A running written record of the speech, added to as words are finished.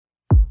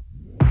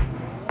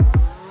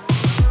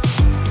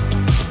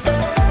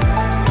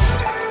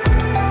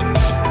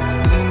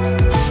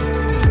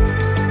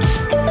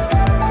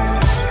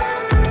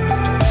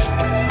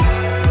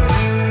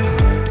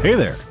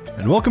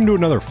and welcome to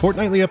another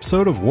fortnightly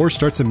episode of War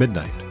Starts at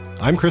Midnight.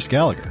 I'm Chris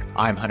Gallagher.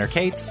 I'm Hunter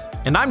Cates.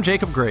 And I'm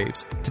Jacob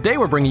Graves. Today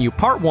we're bringing you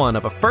part one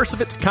of a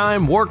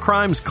first-of-its-kind war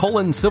crimes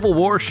Civil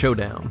War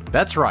showdown.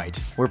 That's right.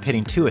 We're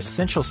pitting two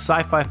essential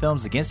sci-fi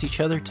films against each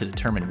other to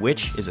determine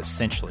which is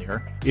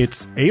essentialier.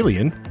 It's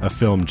Alien, a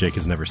film Jake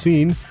has never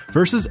seen,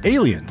 versus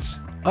Aliens,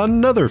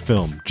 another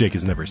film Jake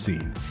has never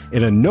seen,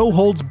 in a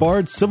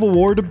no-holds-barred Civil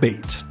War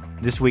debate.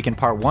 This week in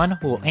part one,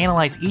 we'll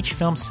analyze each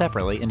film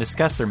separately and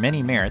discuss their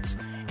many merits,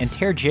 and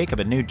tear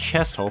Jacob a new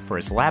chest hole for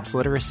his lapsed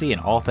literacy in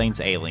all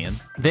things alien.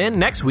 Then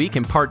next week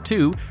in part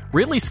two,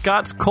 Ridley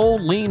Scott's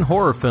cold, lean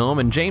horror film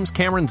and James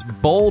Cameron's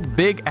bold,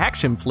 big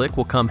action flick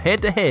will come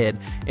head-to-head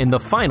in the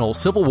final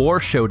Civil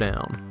War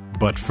showdown.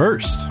 But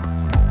first...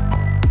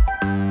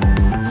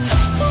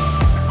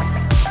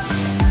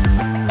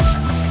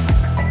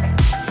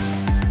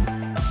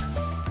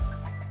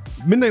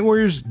 Midnight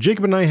Warriors,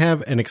 Jacob and I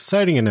have an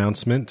exciting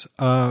announcement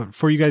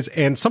for you guys,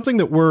 and something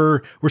that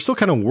we're still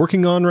kind of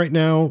working on right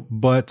now,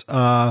 but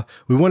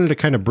we wanted to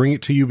kind of bring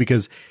it to you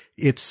because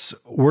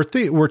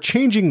we're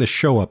changing the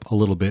show up a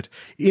little bit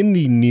in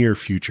the near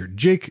future.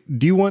 Jake,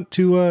 do you want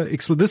to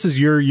explain? This is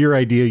your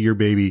idea, your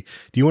baby.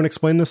 Do you want to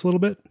explain this a little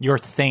bit? Your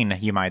thing,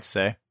 you might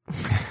say.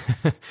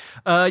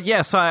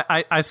 So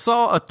I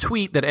saw a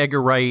tweet that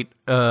Edgar Wright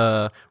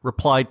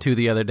replied to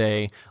the other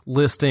day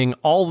listing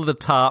all of the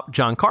top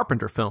John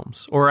Carpenter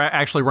films, or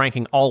actually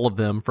ranking all of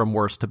them from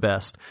worst to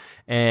best.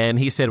 And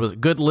he said it was a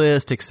good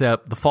list,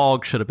 except The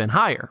Fog should have been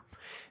higher.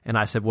 And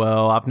I said,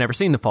 well, I've never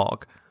seen The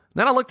Fog.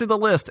 Then I looked at the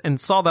list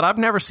and saw that I've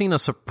never seen a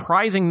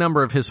surprising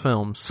number of his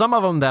films. Some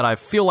of them that I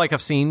feel like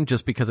I've seen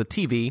just because of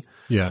TV.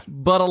 Yeah.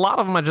 But a lot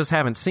of them I just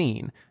haven't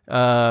seen.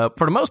 For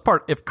the most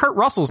part, if Kurt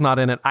Russell's not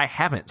in it, I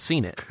haven't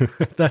seen it.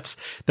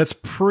 That's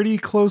pretty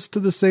close to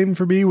the same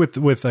for me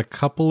with a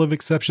couple of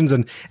exceptions.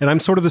 And I'm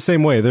sort of the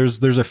same way.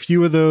 There's a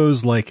few of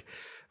those like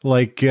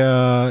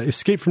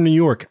Escape from New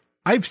York.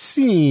 I've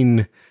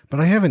seen, but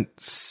I haven't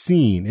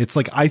seen. It's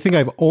like, I think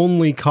I've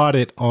only caught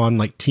it on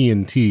like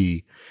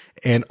TNT.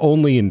 And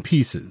only in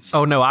pieces.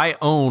 Oh, no, I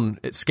own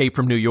Escape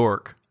from New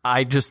York.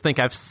 I just think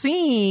I've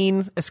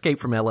seen Escape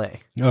from L.A.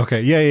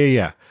 Okay,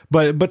 yeah.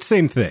 But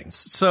same thing.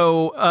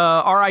 So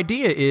our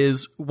idea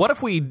is, what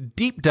if we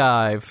deep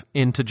dive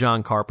into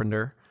John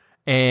Carpenter?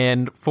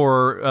 And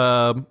for,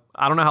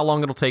 I don't know how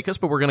long it'll take us,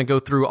 but we're going to go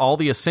through all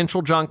the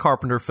essential John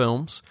Carpenter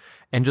films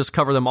and just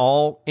cover them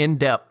all in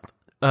depth.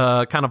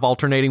 Kind of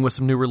alternating with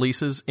some new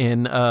releases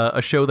in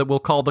a show that we'll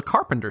call The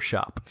Carpenter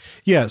Shop.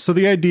 Yeah, so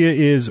the idea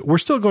is we're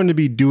still going to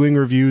be doing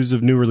reviews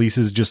of new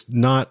releases, just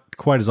not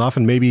quite as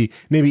often. Maybe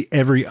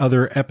every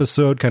other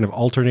episode, kind of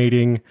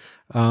alternating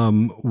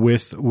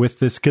with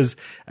this, because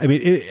I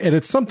mean,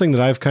 it's something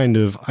that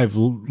I've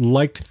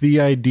liked the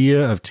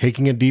idea of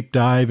taking a deep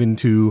dive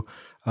into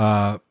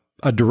a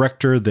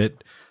director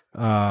that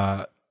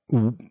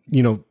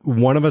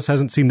one of us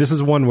hasn't seen. This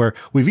is one where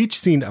we've each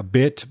seen a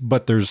bit,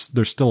 but there's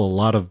still a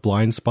lot of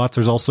blind spots.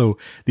 There's also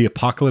the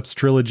Apocalypse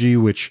trilogy,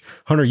 which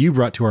Hunter, you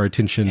brought to our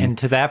attention. And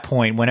to that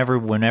point,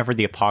 whenever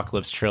the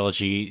Apocalypse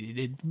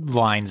trilogy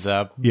lines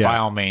up, by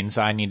all means,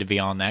 I need to be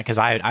on that, because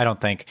I don't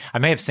think I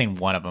may have seen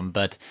one of them,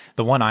 but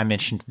the one I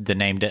mentioned, the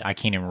name that I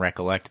can't even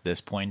recollect at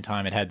this point in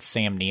time. It had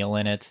Sam Neill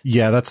in it.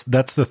 Yeah, that's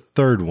the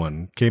third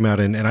one came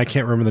out and I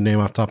can't remember the name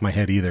off the top of my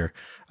head either.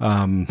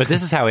 But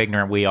this is how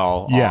ignorant we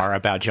all are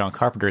about John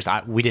Carpenter's.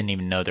 We didn't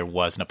even know there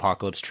was an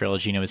Apocalypse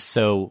trilogy, and it was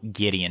so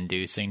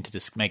giddy-inducing to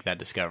just make that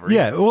discovery.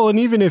 Yeah, well, and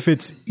even if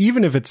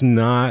it's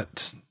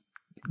not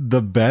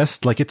the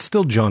best, like, it's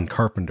still John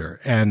Carpenter,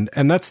 and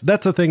that's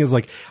the thing, is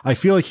like, I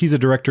feel like he's a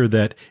director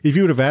that if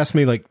you would have asked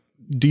me, like,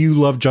 do you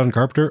love John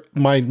Carpenter?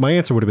 My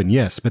answer would have been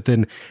yes. But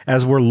then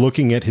as we're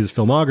looking at his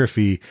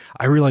filmography,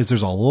 I realize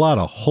there's a lot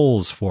of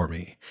holes for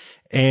me.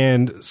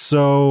 And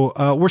so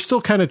we're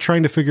still kind of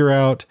trying to figure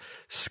out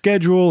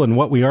schedule and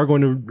what we are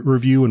going to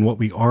review and what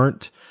we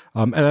aren't.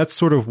 And that's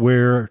sort of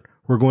where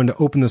we're going to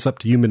open this up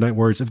to you, Midnight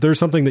Warriors. If there's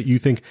something that you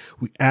think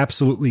we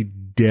absolutely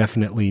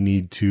definitely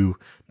need to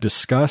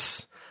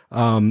discuss,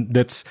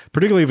 that's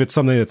particularly if it's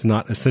something that's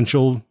not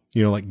essential,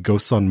 like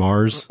Ghosts on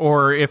Mars.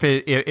 Or if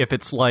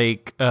it's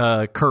like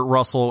Kurt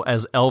Russell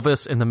as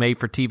Elvis in the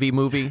made-for-TV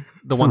movie,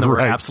 the one that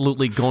we're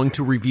absolutely going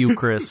to review,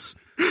 Chris.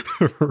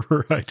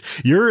 Right.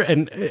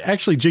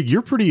 Actually, Jake,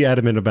 you're pretty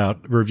adamant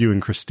about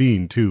reviewing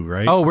Christine too,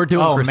 right? Oh, we're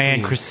doing Christine.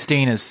 Man,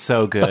 Christine is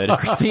so good.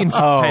 Christine's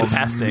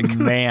fantastic.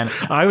 Man.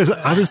 I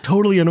was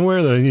totally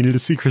unaware that I needed to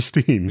see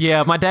Christine.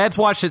 Yeah, my dad's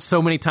watched it so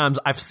many times.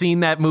 I've seen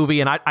that movie,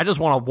 and I just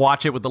want to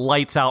watch it with the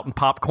lights out and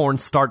popcorn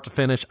start to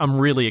finish. I'm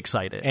really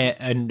excited.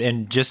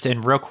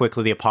 And real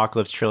quickly, the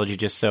Apocalypse trilogy,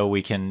 just so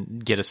we can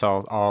get us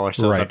all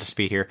ourselves up to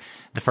speed here.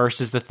 The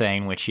first is The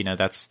Thing, which,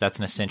 that's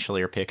an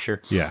essentialier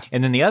picture. Yeah.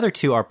 And then the other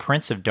two are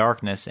Prince of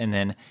Darkness and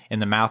then In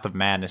the Mouth of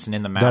Madness. And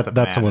In the Mouth of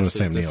that's Madness the one with is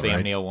Sam the Neill,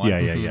 Sam Neill one.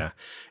 Yeah.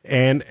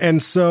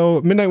 And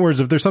so, Midnight Words,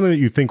 if there's something that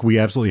you think we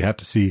absolutely have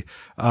to see,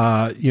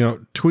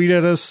 tweet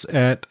at us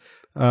at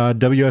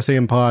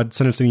WSAM Pod,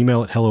 send us an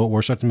email at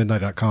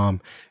hello@warstartsatmidnight.com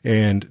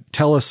and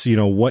tell us,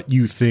 what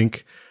you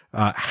think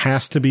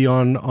has to be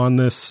on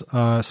this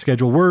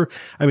schedule. We're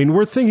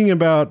thinking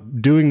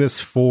about doing this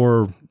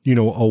for,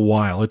 a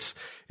while.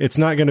 It's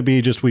not going to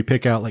be just we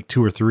pick out like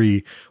 2 or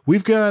 3.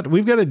 We've got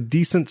a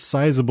decent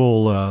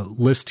sizable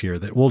list here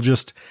that we'll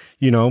just,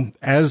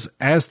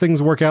 as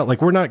things work out,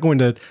 like we're not going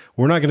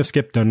to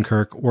skip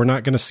Dunkirk. We're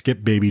not going to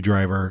skip Baby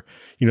Driver.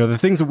 The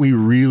things that we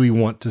really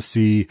want to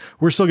see,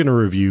 we're still going to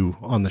review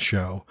on the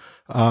show.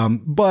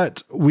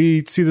 But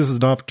we see this as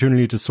an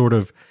opportunity to sort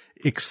of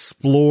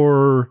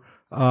explore,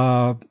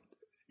 a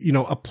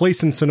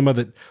place in cinema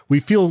that we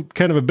feel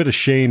kind of a bit of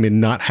shame in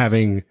not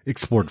having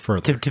explored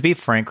further. To be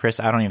frank, Chris,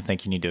 I don't even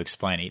think you need to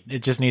explain it.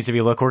 It just needs to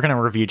be, look, we're going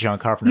to review John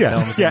Carpenter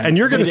films. Yeah, and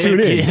you're going to tune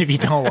in. If you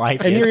don't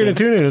like it. And you're going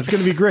to tune in. It's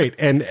going to be great.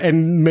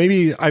 And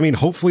maybe,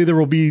 hopefully there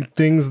will be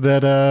things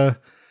that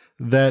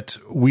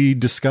we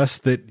discuss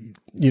that,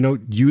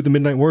 you, the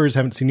Midnight Warriors,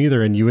 haven't seen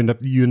either, and you end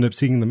up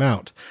seeing them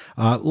out.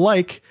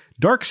 Like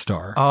Dark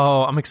Star.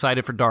 Oh, I'm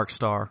excited for Dark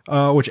Star.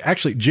 Which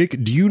actually,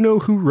 Jake, do you know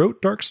who wrote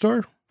Dark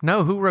Star?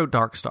 No, who wrote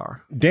Dark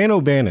Star? Dan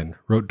O'Bannon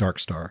wrote Dark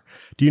Star.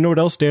 Do you know what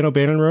else Dan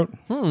O'Bannon wrote?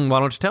 Why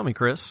don't you tell me,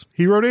 Chris?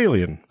 He wrote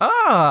Alien.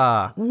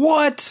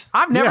 What?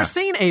 I've never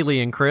seen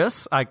Alien,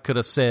 Chris. I could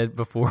have said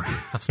before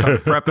I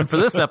started prepping for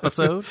this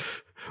episode.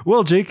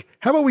 Well, Jake,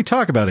 how about we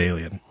talk about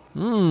Alien?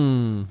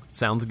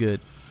 Sounds good.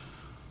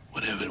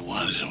 Whatever it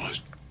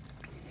was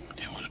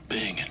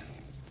big.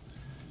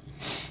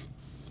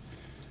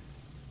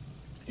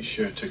 You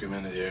sure it took him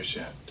into the air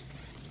shaft?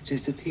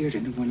 Disappeared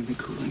into one of the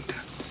cooling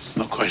ducts.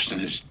 No question,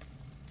 it's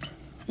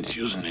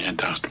using the air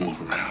ducts to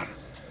move around.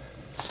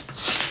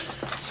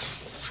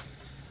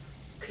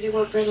 Could he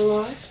want Brett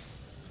alive?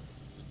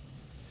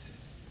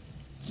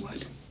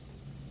 What?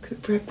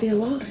 Could Brett be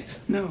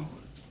alive? No.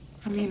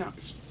 I don't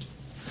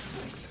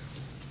think so.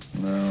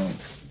 No.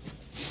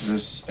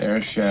 This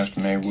air shaft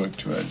may work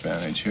to our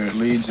advantage. Here it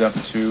leads up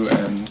to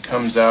and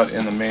comes out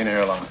in the main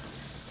airlock.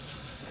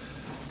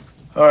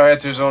 All right,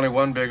 there's only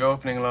one big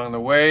opening along the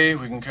way.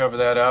 We can cover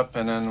that up,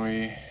 and then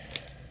we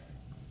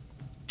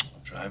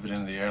drive it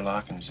into the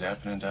airlock and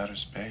zap it into outer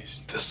space.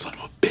 This son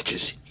of a bitch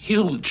is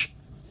huge.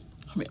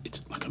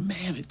 It's like a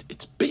man.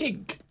 It's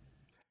big.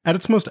 At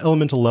its most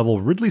elemental level,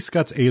 Ridley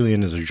Scott's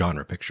Alien is a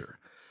genre picture.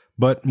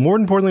 But more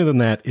importantly than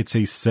that, it's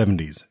a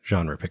 70s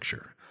genre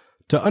picture.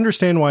 To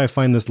understand why I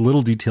find this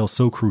little detail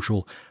so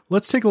crucial,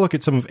 let's take a look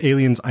at some of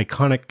Alien's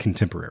iconic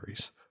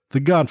contemporaries. The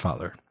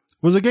Godfather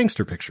was a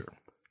gangster picture.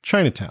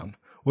 Chinatown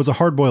was a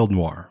hard-boiled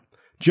noir.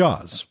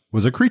 Jaws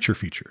was a creature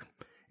feature.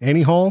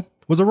 Annie Hall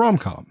was a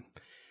rom-com.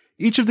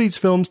 Each of these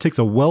films takes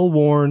a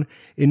well-worn,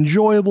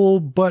 enjoyable,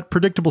 but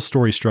predictable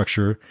story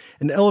structure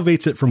and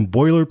elevates it from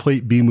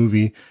boilerplate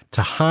B-movie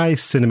to high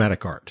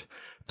cinematic art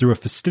through a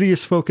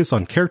fastidious focus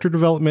on character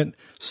development,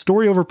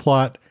 story over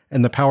plot,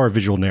 and the power of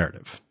visual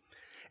narrative.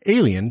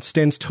 Alien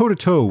stands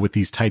toe-to-toe with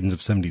these titans of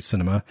 70s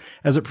cinema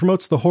as it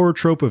promotes the horror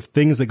trope of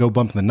things that go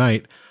bump in the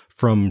night,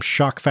 from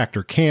shock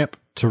factor camp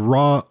to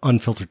raw,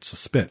 unfiltered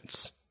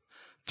suspense.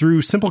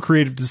 Through simple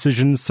creative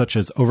decisions such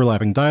as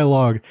overlapping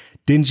dialogue,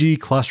 dingy,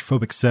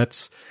 claustrophobic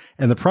sets,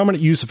 and the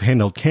prominent use of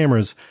handheld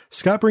cameras,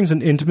 Scott brings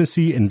an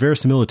intimacy and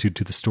verisimilitude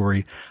to the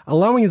story,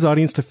 allowing his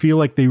audience to feel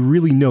like they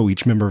really know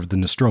each member of the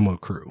Nostromo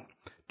crew,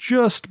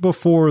 just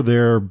before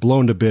they're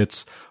blown to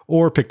bits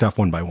or picked off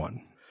one by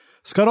one.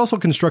 Scott also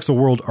constructs a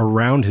world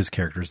around his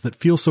characters that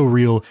feels so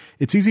real,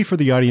 it's easy for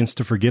the audience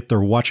to forget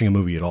they're watching a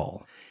movie at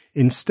all.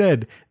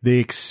 Instead, they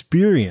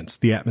experience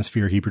the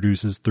atmosphere he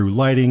produces through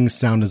lighting,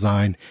 sound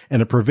design,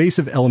 and a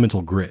pervasive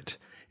elemental grit.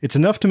 It's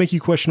enough to make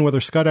you question whether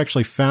Scott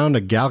actually found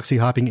a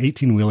galaxy-hopping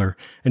 18-wheeler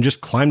and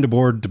just climbed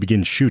aboard to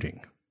begin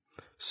shooting.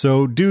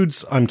 So,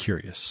 dudes, I'm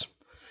curious.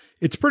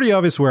 It's pretty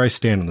obvious where I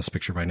stand on this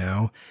picture by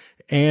now,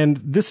 and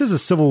this is a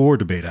Civil War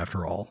debate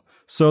after all.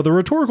 So the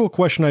rhetorical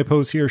question I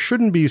pose here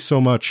shouldn't be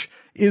so much,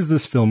 is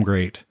this film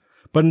great?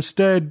 But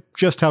instead,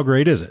 just how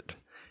great is it?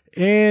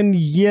 And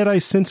yet I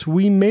sense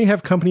we may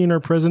have company in our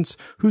presence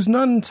who's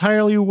not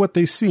entirely what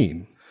they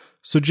seem.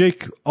 So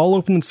Jake, I'll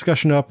open the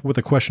discussion up with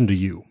a question to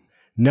you.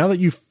 Now that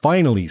you've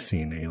finally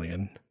seen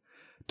Alien,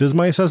 does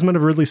my assessment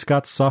of Ridley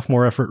Scott's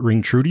sophomore effort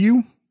ring true to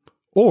you?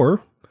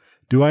 Or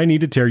do I need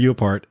to tear you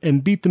apart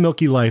and beat the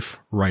milky life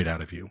right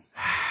out of you?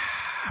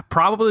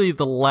 Probably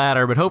the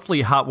latter, but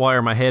hopefully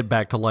hotwire my head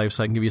back to life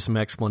so I can give you some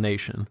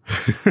explanation.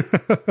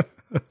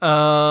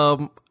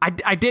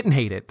 I didn't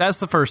hate it. That's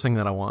the first thing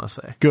that I want to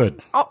say.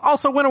 Good.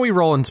 Also, when are we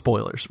rolling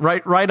spoilers?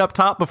 Right up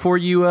top before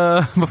you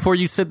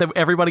said that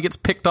everybody gets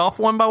picked off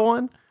one by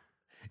one?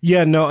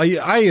 Yeah, no,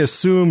 I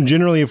assume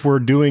generally if we're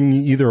doing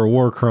either a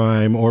war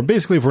crime or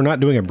basically if we're not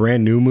doing a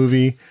brand new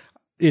movie,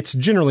 it's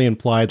generally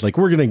implied like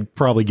we're going to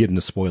probably get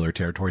into spoiler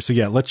territory. So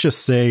yeah, let's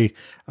just say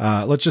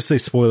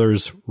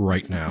spoilers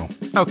right now.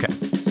 Okay.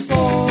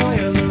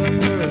 Spoiler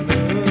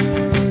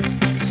alert.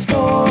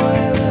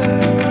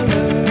 Spoiler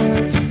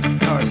alert.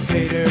 Darth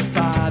Vader,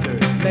 Father,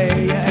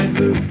 Leia, and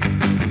Luke.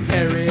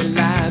 Harry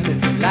Lime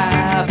is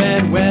alive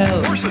and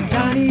well.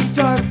 Donnie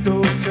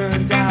Darko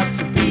turned out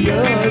to be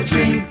a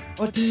dream.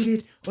 Or did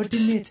it, or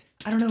didn't it?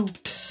 I don't know.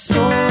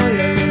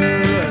 Spoiler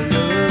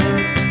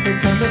alert. Here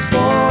comes the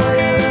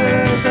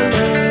spoiler Spoilers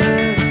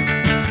alert.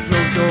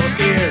 Close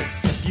your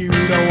ears if you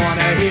don't want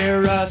to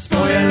hear a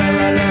spoiler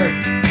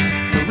alert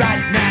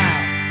right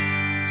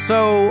now.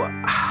 So,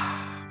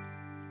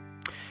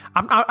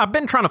 I've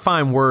been trying to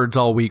find words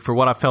all week for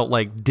what I felt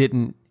like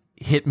didn't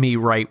hit me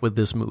right with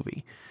this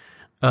movie.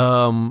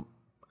 I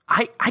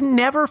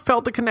never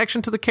felt the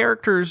connection to the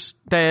characters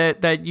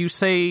that you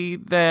say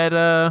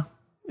that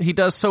he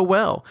does so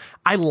well.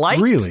 I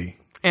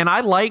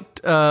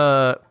liked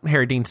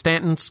Harry Dean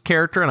Stanton's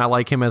character, and I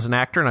like him as an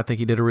actor, and I think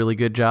he did a really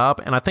good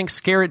job. And I think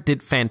Scarrett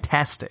did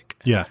fantastic.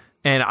 Yeah,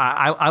 and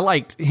I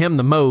liked him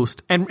the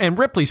most. And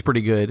Ripley's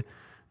pretty good.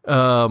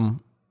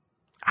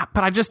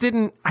 But I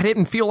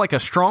didn't feel like a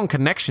strong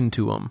connection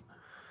to him.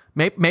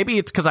 Maybe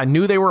it's because I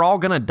knew they were all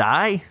going to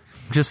die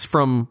just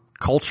from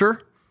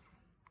culture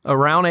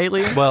around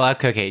Alien. Well,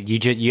 okay,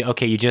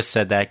 you just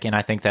said that, and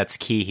I think that's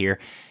key here.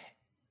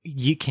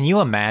 Can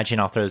you imagine,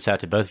 I'll throw this out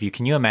to both of you,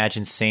 can you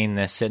imagine seeing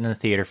this sitting in the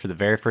theater for the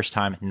very first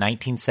time,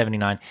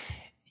 1979?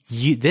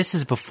 This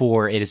is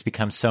before it has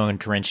become so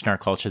entrenched in our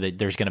culture that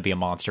there's going to be a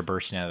monster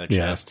bursting out of their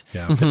chest.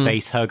 Yeah. The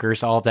face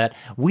huggers, all of that.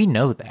 We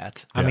know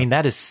that. I mean,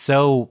 that is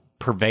so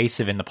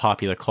pervasive in the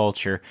popular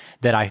culture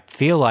that I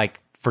feel like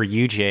for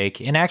you,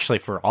 Jake, and actually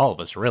for all of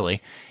us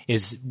really,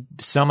 is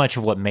so much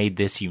of what made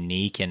this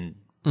unique and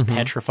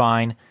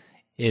petrifying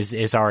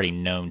is already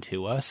known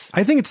to us.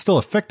 I think it's still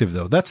effective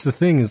though. That's the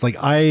thing, is like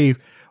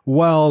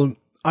while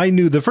I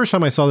knew the first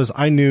time I saw this,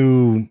 I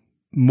knew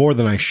more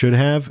than I should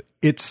have.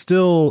 It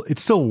still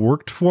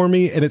worked for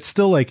me, and it's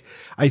still like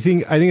I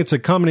think it's a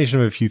combination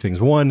of a few things.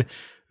 One,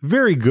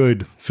 very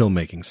good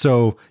filmmaking.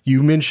 So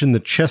you mentioned the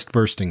chest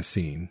bursting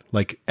scene.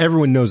 Like,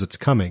 everyone knows it's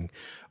coming,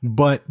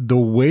 but the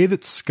way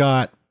that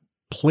Scott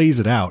plays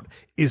it out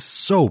is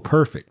so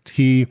perfect.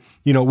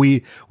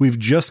 We've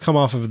just come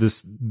off of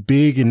this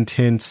big,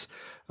 intense,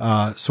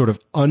 sort of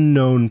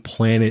unknown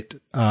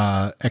planet,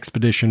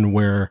 expedition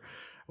where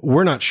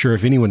we're not sure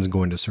if anyone's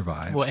going to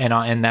survive. Well,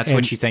 and that's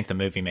what you think the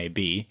movie may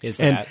be, is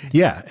that?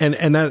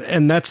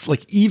 And that's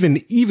like,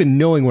 even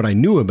knowing what I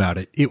knew about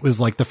it, it was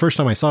like the first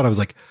time I saw it, I was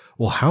like,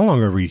 well, how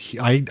long are we?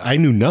 I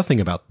knew nothing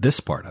about this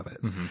part of it.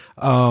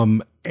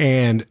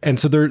 And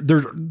so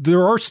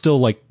there are still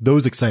like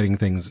those exciting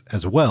things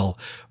as well.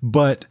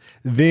 But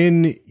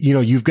then,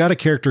 you've got a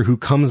character who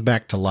comes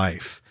back to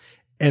life.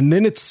 And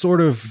then it's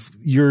sort of,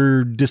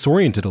 you're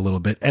disoriented a little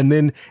bit.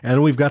 And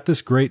we've got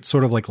this great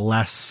sort of like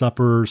Last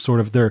Supper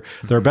sort of, they're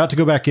about to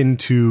go back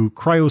into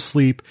cryo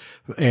sleep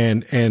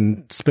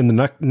and spend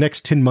the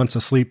next 10 months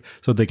asleep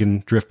so they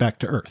can drift back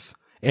to Earth.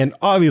 And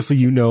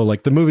obviously,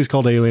 like the movie's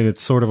called Alien.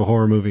 It's sort of a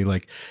horror movie.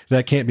 Like,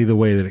 that can't be the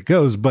way that it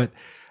goes, but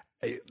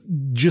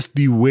just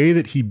the way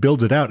that he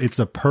builds it out, it's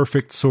a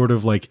perfect sort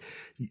of like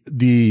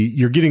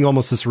you're getting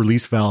almost this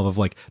release valve of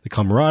like the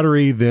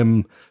camaraderie,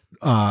 them,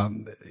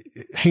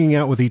 hanging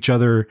out with each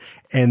other,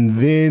 and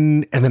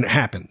then it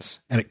happens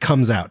and it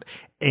comes out,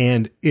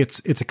 and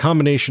it's a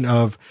combination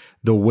of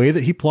the way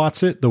that he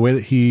plots it, the way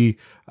that he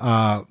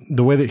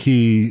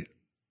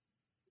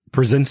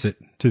presents it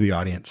to the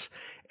audience,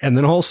 and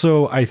then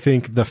also I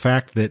think the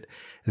fact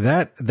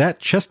that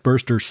chest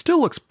burster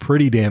still looks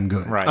pretty damn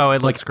good. Right. Oh,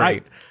 it looks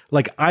great.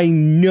 I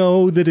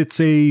know that it's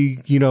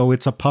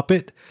a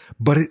puppet,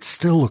 but it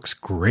still looks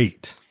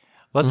great.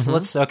 Let's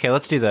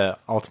do the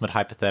ultimate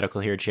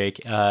hypothetical here, Jake.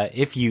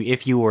 If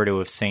you were to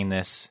have seen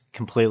this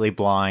completely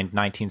blind,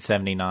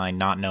 1979,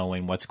 not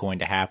knowing what's going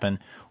to happen,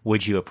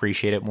 would you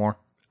appreciate it more?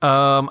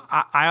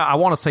 I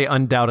want to say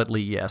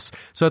undoubtedly yes.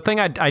 So the thing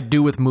I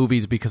do with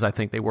movies, because I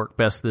think they work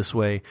best this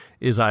way,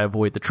 is I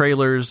avoid the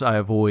trailers. I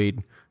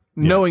avoid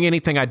knowing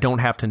anything I don't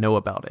have to know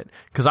about it,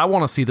 because I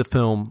want to see the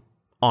film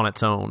on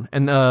its own.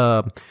 And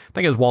I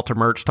think it was Walter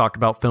Murch talked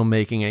about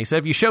filmmaking, and he said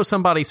if you show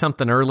somebody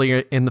something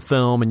earlier in the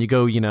film and you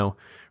go,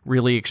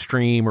 really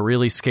extreme or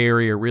really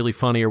scary or really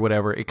funny or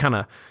whatever, it kind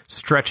of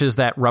stretches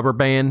that rubber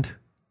band,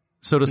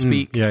 so to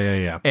speak.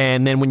 Yeah.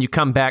 And then when you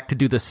come back to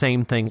do the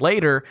same thing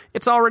later,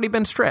 it's already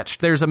been stretched.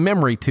 There's a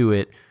memory to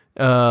it.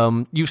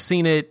 You've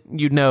seen it,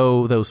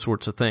 those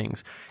sorts of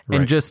things. Right.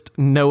 And just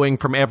knowing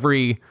from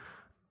every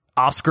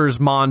Oscars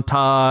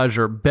montage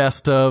or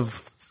best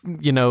of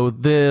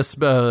this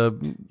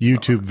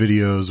YouTube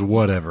videos,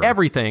 whatever,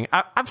 everything.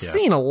 I've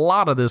seen a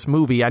lot of this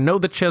movie. I know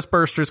the chest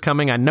burster's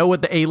coming. I know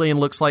what the alien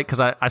looks like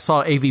because I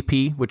saw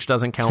AVP, which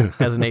doesn't count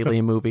as an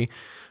alien movie.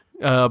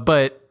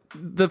 But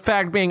the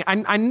fact being,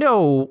 I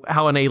know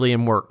how an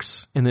alien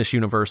works in this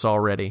universe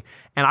already,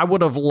 and I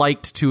would have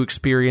liked to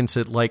experience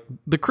it like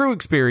the crew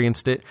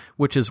experienced it,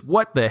 which is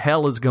what the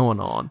hell is going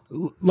on.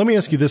 Let me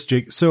ask you this,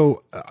 Jake.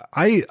 So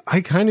I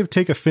kind of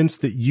take offense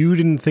that you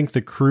didn't think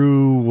the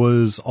crew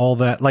was all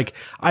that. Like,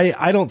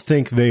 I don't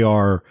think they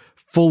are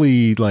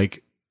fully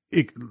like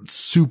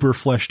super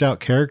fleshed out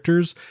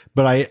characters,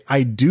 but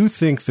I do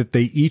think that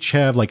they each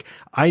have, like,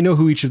 I know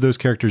who each of those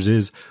characters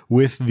is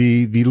with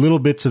the little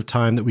bits of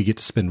time that we get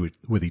to spend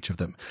with each of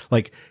them.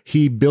 Like,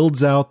 he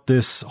builds out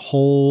this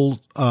whole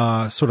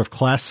sort of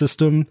class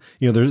system.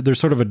 There's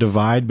sort of a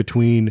divide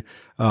between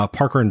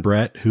Parker and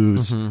Brett,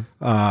 who's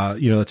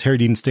that's Harry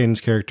Dean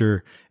Stanton's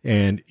character,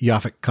 and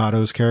Yaphet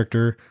Kotto's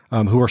character,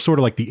 who are sort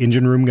of like the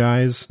engine room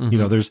guys. You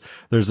know, there's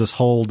this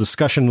whole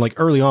discussion like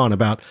early on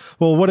about,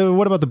 well,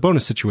 what about the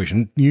bonus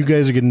situation? You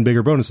guys are getting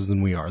bigger bonuses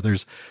than we are.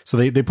 So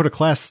they put a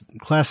class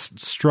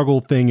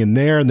struggle thing in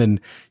there, and then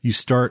you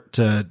start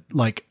to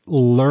like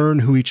learn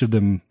who each of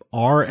them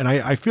are. And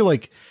I feel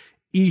like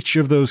each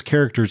of those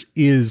characters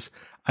is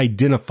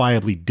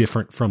identifiably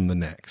different from the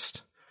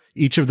next.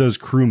 Each of those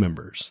crew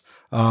members.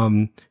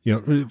 You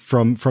know,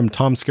 from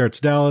Tom Skerritt's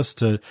Dallas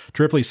to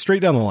Ripley,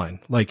 straight down the line.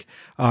 Like,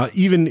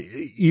 even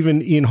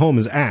Ian Holm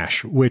as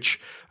Ash, which,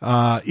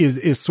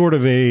 is sort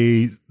of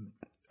a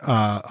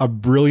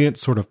brilliant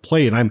sort of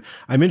play. And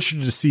I'm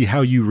interested to see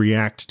how you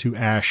react to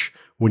Ash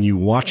when you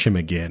watch him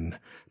again,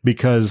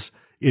 because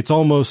it's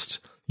almost,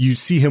 you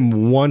see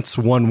him once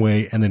one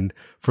way, and then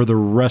for the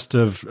rest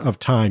of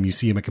time, you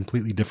see him a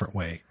completely different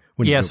way.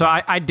 Yeah, so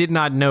I did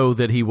not know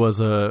that he was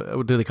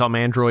what do they call them,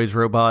 androids,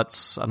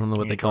 robots? I don't know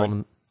what they call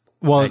them.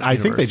 Well, I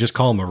think they just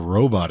call him a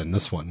robot in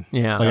this one.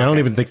 Yeah. Like, I don't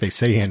even think they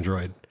say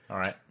android. All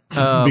right.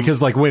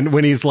 Because like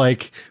when he's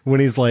like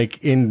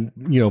in,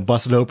 you know,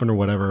 busted open or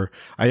whatever,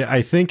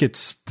 I think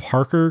it's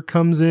Parker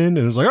comes in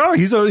and it's like, oh,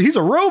 he's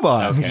a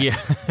robot. Okay.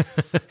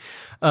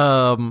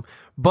 Yeah.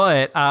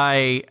 But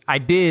I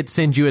did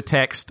send you a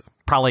text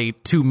probably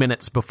 2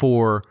 minutes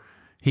before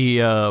he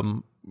got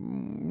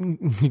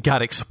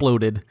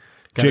exploded.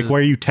 Jake, why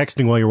are you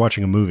texting while you're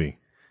watching a movie?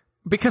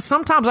 Because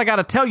sometimes I got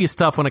to tell you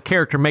stuff when a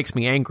character makes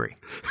me angry,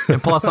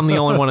 and plus I'm the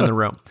only one in the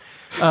room.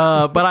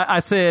 But I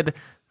said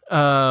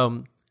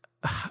I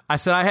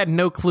had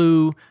no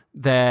clue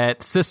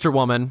that Sister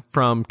Woman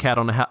from Cat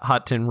on a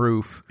Hot Tin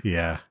Roof,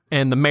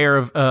 and the mayor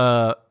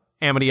of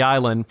Amity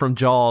Island from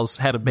Jaws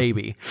had a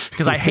baby,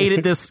 because I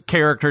hated this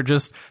character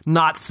just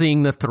not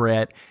seeing the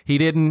threat. He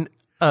didn't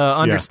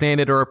understand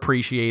it or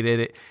appreciate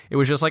it. It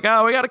was just like,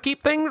 oh, we got to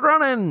keep things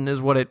running,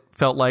 is what it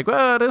felt like.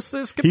 Well, this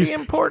could be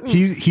important.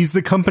 He's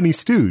the company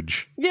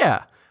stooge.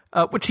 Yeah,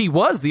 which he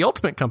was, the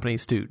ultimate company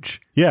stooge.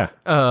 Yeah.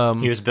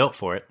 He was built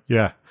for it.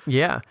 Yeah.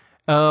 Yeah.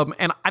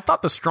 And I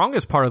thought the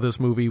strongest part of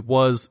this movie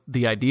was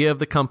the idea of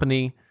the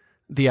company,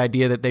 the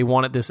idea that they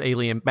wanted this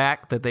alien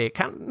back, that they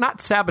kind of not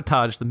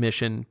sabotaged the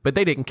mission, but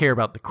they didn't care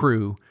about the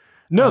crew.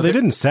 No, they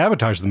didn't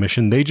sabotage the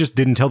mission. They just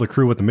didn't tell the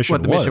crew what the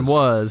mission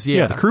was. Yeah.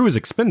 Yeah, the crew is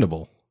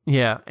expendable.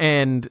 Yeah,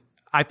 and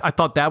I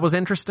thought that was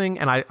interesting,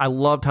 and I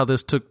loved how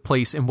this took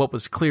place in what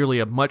was clearly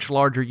a much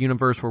larger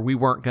universe where we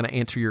weren't going to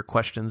answer your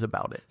questions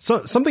about it. So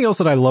something else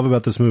that I love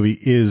about this movie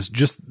is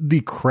just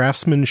the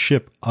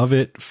craftsmanship of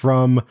it,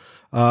 from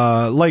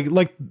like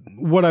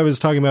what I was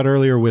talking about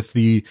earlier with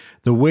the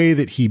way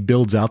that he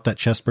builds out that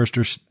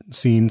chestburster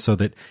scene so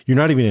that you're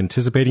not even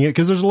anticipating it,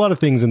 because there's a lot of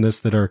things in this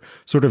that are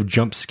sort of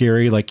jump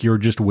scary, like you're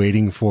just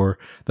waiting for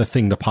the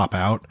thing to pop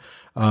out.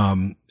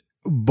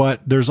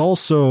 But there's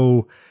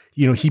also,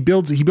 you know, he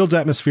builds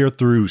atmosphere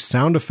through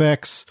sound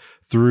effects,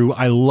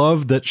 I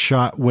love that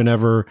shot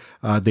whenever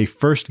they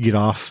first get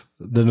off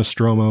the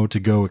Nostromo to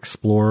go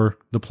explore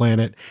the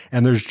planet,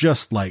 and there's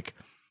just like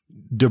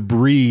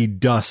debris,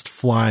 dust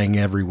flying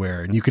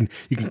everywhere, and you can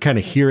kind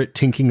of hear it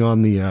tinking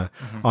on the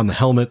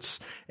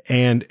helmets,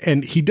 and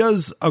he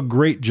does a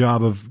great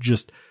job of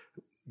just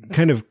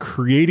kind of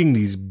creating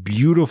these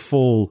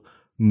beautiful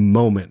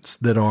moments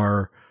that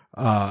are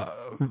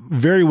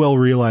very well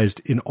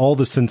realized in all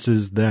the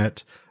senses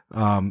that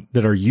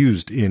are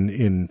used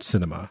in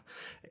cinema.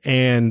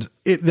 And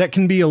that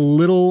can be a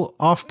little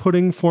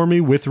off-putting for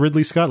me with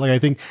Ridley Scott. Like, I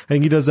think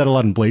he does that a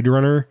lot in Blade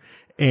Runner,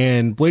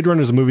 and Blade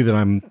Runner is a movie that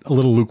I'm a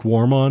little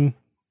lukewarm on,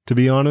 to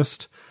be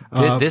honest.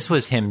 This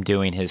was him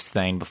doing his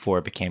thing before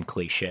it became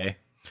cliche.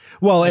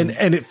 Well,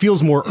 and it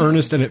feels more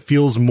earnest, and it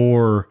feels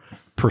more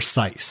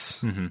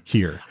precise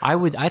here.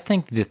 I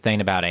think the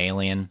thing about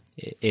Alien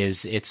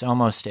is it's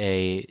almost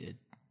the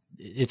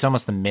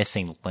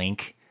missing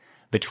link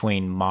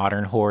between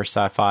modern horror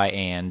sci-fi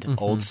and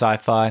old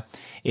sci-fi.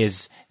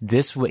 Is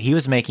this he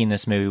was making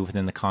this movie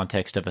within the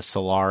context of a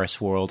Solaris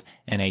world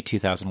and a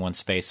 2001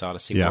 Space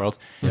Odyssey world.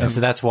 Yeah. And so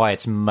that's why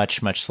it's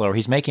much, much slower.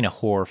 He's making a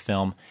horror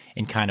film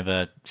in kind of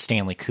a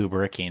Stanley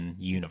Kubrickian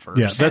universe.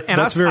 Yeah,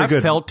 that's very good.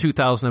 I felt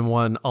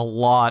 2001 a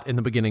lot in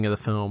the beginning of the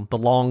film. The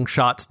long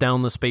shots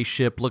down the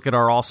spaceship. Look at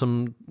our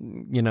awesome,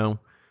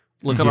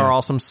 look at our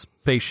awesome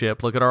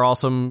spaceship. Look at our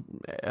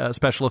awesome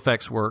special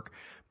effects work.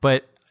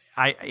 But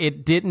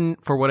it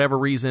didn't, for whatever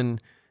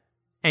reason,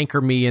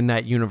 anchor me in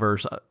that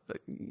universe.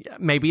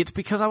 Maybe it's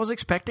because I was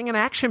expecting an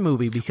action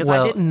movie, because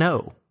I didn't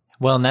know.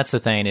 Well, and that's the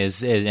thing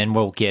is, and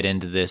we'll get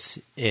into this,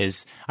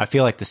 is I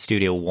feel like the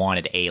studio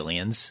wanted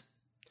aliens.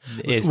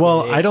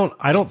 I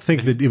don't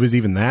think that it was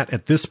even that.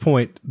 At this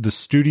point, the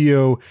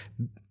studio,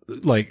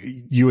 like,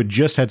 you had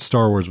just had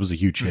Star Wars was a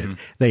huge hit.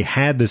 They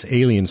had this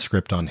Alien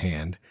script on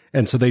hand,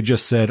 and so they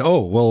just said,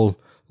 "Oh, well,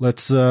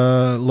 let's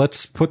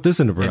put this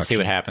into production and see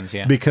what happens."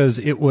 Yeah, because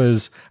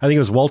I think it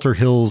was Walter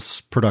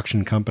Hill's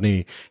production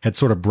company had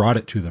sort of brought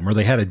it to them, or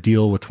they had a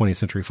deal with 20th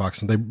Century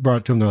Fox, and they brought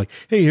it to them. They're like,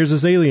 "Hey, here's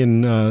this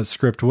Alien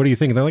script. What do you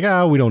think?" And they're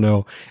like, "We don't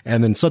know."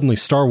 And then suddenly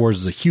Star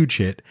Wars is a huge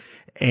hit,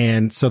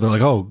 And so they're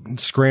like, oh,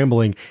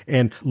 scrambling.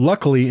 And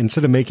luckily,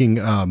 instead of making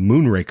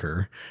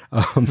Moonraker,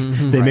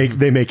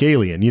 they make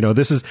Alien. You know,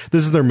 this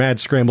is their mad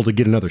scramble to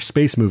get another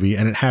space movie.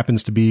 And it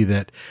happens to be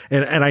that,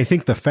 and I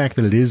think the fact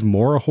that it is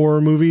more a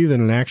horror movie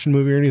than an action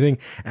movie or anything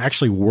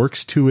actually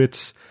works to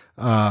its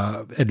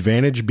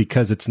advantage,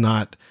 because it's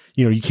not,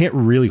 you know, you can't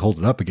really hold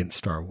it up against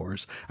Star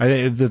Wars.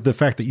 The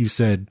fact that you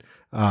said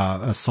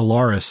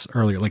Solaris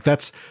earlier, like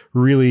that's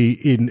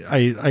really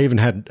I even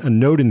had a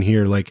note in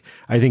here, like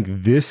I think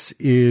this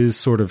is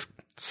sort of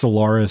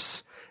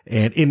Solaris,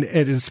 and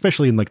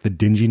especially in like the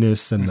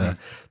dinginess and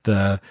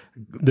the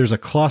there's a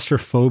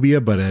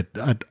claustrophobia, but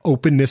an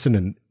openness and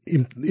an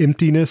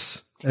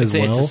emptiness as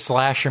well. It's a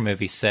slasher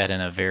movie set in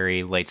a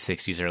very late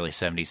 60s, early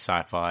 70s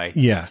sci-fi.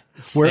 Yeah.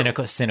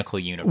 Cynical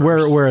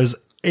universe. Whereas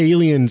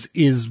Aliens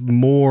is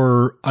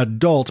more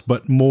adult,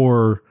 but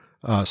more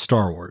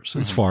Star Wars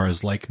as far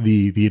as like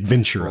the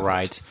adventure of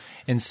right. it.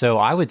 And so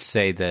I would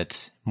say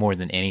that more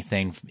than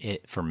anything,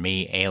 for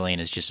me,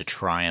 Alien is just a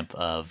triumph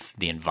of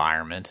the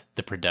environment,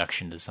 the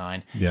production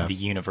design, the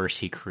universe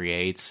he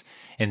creates.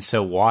 And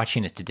so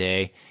watching it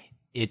today,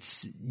 I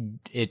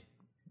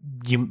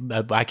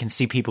can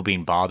see people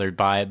being bothered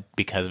by it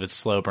because of its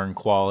slow burn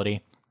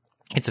quality.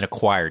 It's an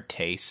acquired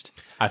taste,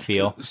 I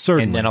feel.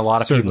 Certainly. And a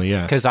lot of people,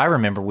 yeah. because I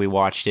remember we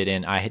watched it,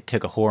 and I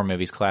took a horror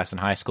movies class in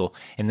high school,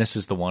 and this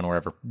was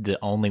the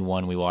only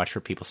one we watched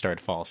where people started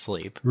to fall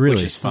asleep, really?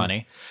 Which is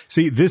funny.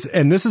 See, this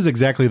is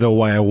exactly though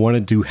why I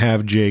wanted to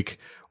have Jake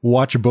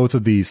watch both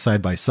of these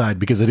side by side,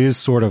 because it is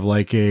sort of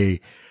like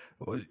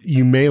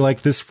you may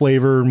like this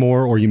flavor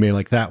more, or you may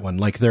like that one.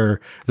 Like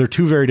they're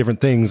two very different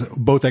things,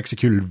 both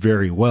executed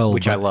very well,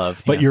 which I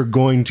love. But you're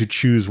going to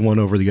choose one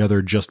over the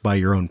other just by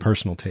your own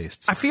personal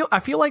tastes. I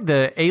feel like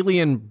the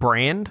Alien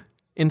brand,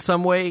 in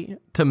some way,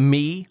 to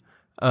me,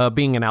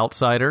 being an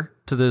outsider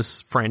to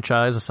this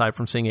franchise, aside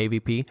from seeing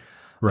AVP,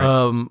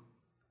 right.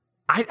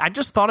 I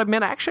just thought it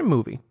meant action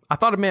movie. I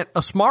thought it meant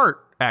a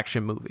smart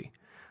action movie.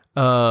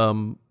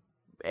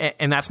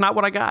 And that's not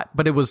what I got,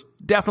 but it was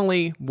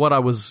definitely what I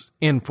was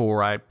in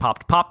for. I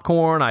popped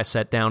popcorn. I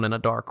sat down in a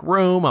dark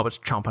room. I was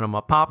chomping on my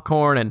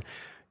popcorn and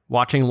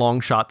watching long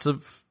shots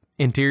of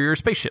interior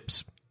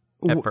spaceships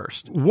at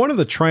first. One of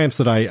the triumphs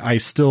that I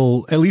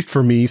still, at least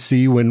for me,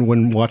 see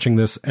when watching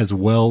this as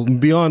well,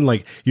 beyond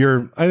like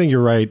I think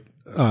you're right,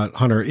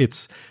 Hunter.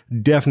 It's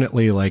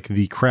definitely like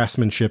the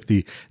craftsmanship,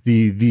 the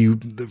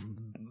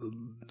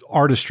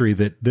artistry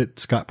that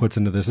Scott puts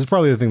into this is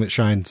probably the thing that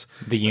shines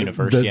the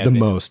universe the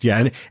most.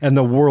 Yeah. And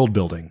the world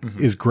building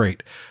is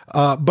great.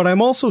 But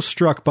I'm also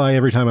struck by,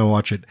 every time I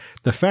watch it,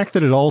 the fact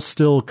that it all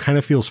still kind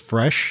of feels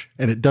fresh,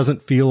 and it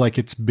doesn't feel like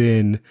it's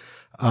been,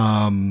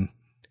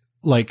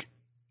 like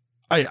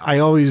I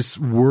always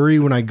worry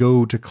when I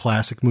go to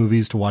classic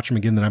movies to watch them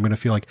again that I'm going to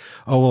feel like,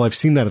 oh, well, I've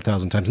seen that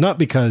 1,000 times. Not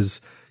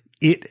because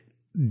it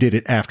did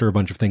it after a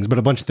bunch of things, but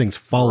a bunch of things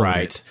followed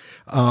it.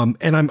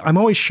 And I'm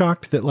always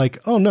shocked that, like,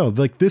 oh no,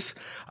 like this,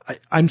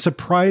 I'm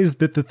surprised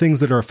that the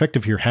things that are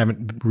effective here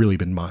haven't really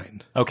been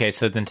mined. Okay.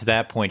 So then to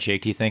that point,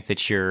 Jake, do you think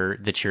that your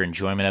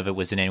enjoyment of it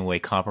was in any way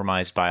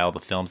compromised by all the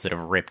films that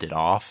have ripped it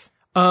off?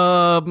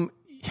 Yeah,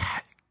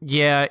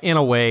 in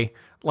a way.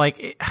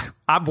 Like,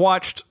 I've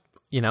watched,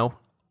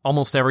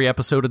 almost every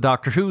episode of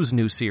Doctor Who's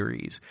new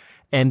series.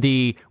 And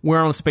we're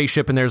on a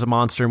spaceship and there's a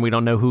monster and we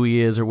don't know who he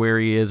is or where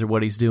he is or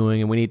what he's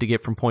doing, and we need to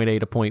get from point A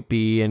to point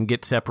B and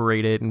get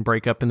separated and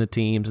break up into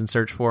teams and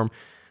search for him.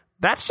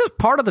 That's just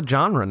part of the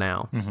genre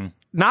now. Mm-hmm.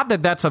 Not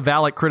that that's a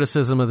valid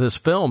criticism of this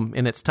film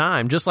in its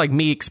time, just like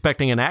me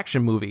expecting an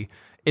action movie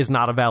is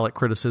not a valid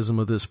criticism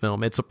of this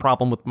film. It's a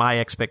problem with my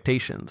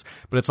expectations,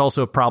 but it's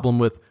also a problem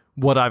with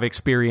what I've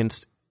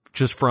experienced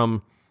just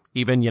from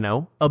even,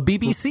 a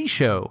BBC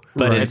show.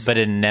 But it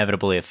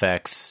inevitably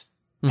affects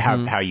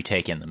how you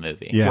take in the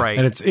movie. Yeah. Right.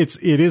 And it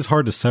is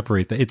hard to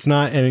separate that. It's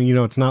not, and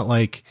it's not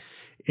like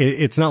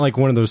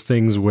one of those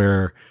things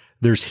where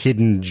there's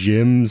hidden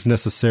gems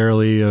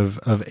necessarily of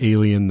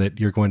Alien that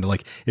you're going to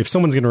like. If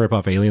someone's going to rip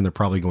off Alien, they're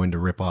probably going to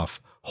rip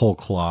off whole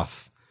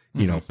cloth,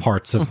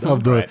 parts of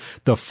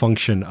the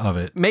function of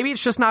it. Maybe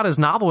it's just not as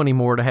novel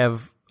anymore to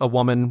have a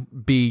woman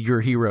be your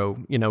hero,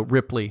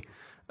 Ripley.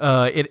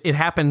 It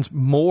happens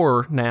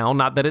more now,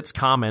 not that it's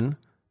common,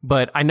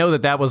 but I know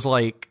that was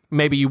like,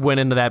 maybe you went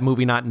into that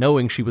movie not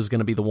knowing she was going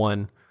to be the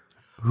one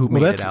who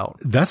made it out.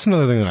 That's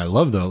another thing that I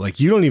love, though. Like,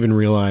 you don't even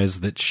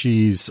realize that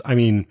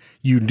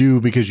you do,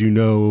 because you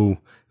know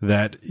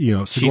that,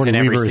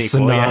 Sigourney Weaver is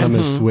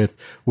synonymous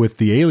with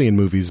the Alien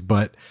movies,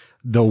 but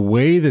the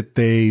way that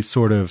they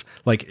sort of,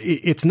 like,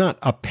 it's not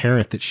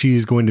apparent that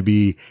she's going to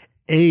be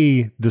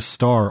the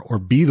star or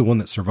be the one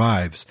that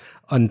survives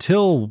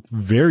until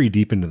very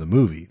deep into the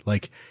movie.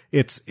 Like,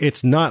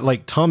 it's not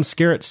like Tom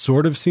Skerritt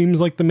sort of seems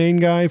like the main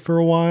guy for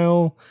a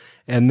while.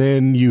 And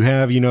then you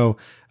have,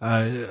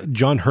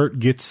 John Hurt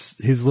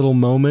gets his little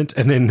moment,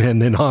 and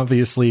then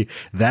obviously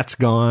that's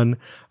gone.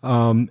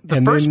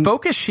 The first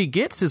focus she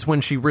gets is when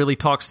she really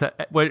talks to,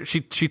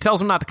 she tells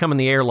him not to come in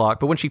the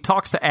airlock, but when she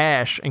talks to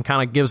Ash and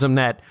kind of gives him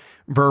that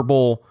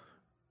verbal,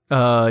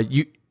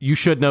 you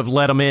shouldn't have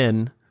let him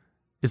in,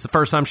 It's the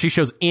first time she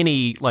shows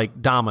any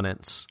like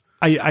dominance.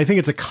 I think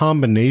it's a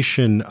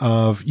combination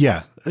of,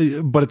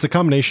 but it's a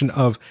combination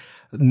of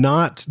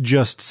not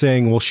just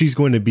saying, well, she's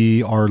going to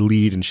be our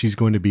lead and she's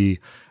going to be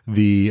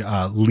the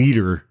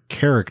leader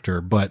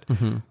character, but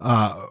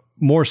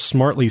more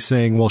smartly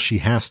saying, well, she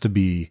has to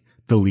be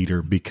the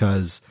leader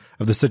because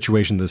of the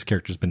situation this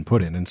character's been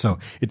put in. And so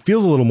it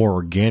feels a little more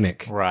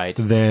organic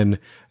than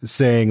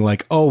saying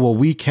like, oh, well,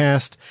 we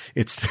cast,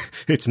 it's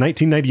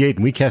 1998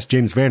 and we cast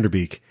James Van Der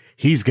Beek.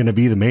 He's going to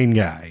be the main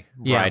guy.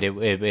 Yeah. Right.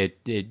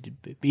 It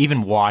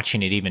even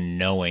watching it, even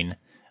knowing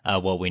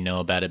what we know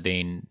about it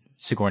being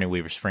Sigourney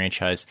Weaver's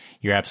franchise,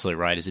 you're absolutely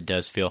right. As it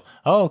does feel,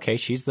 oh, okay,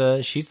 she's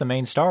the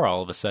main star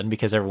all of a sudden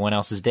because everyone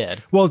else is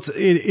dead. Well,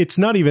 it's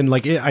not even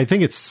like I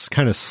think it's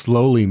kind of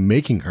slowly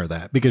making her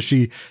that because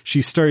she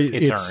started.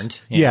 It's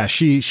earned. Yeah,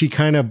 she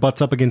kind of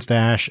butts up against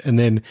Ash, and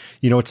then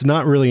it's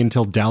not really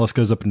until Dallas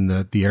goes up in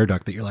the air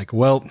duct that you're like,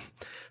 well,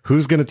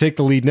 who's going to take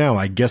the lead now?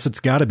 I guess it's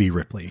got to be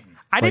Ripley.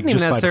 I didn't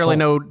even necessarily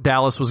know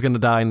Dallas was going to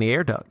die in the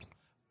air duct.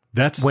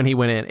 That's when he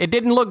went in. It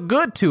didn't look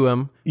good to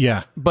him.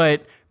 Yeah,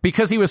 but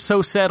because he was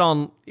so set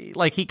on,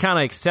 like, he kind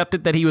of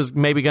accepted that he was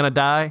maybe going to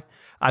die,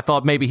 I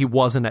thought maybe he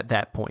wasn't at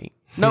that point.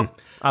 Nope,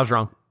 I was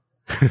wrong.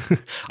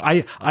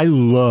 I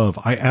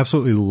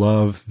absolutely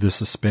love the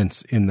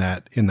suspense in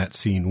that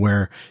scene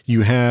where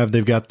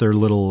they've got their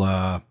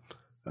little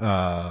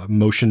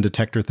motion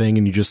detector thing,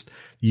 and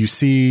you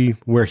see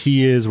where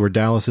he is, where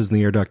Dallas is in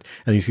the air duct,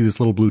 and you see this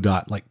little blue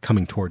dot like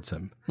coming towards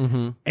him.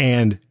 Mm-hmm.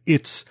 And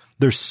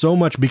there's so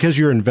much, because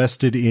you're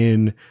invested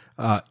in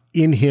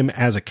him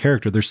as a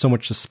character. There's so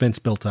much suspense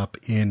built up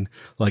in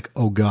like,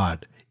 oh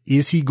God,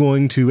 is he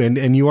going to,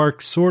 and you are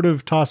sort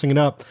of tossing it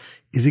up.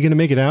 Is he going to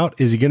make it out?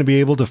 Is he going to be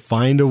able to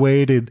find a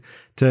way to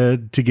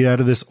get out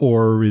of this,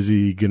 or is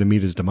he going to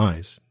meet his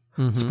demise?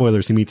 Mm-hmm.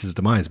 Spoilers, he meets his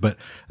demise. But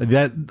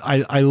that,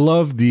 I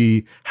love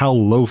how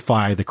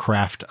lo-fi the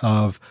craft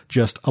of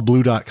just a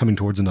blue dot coming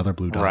towards another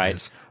blue dot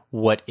is.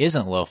 What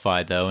isn't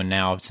lo-fi, though, and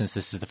now since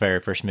this is the very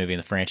first movie in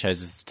the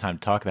franchise, it's the time to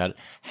talk about it,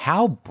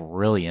 how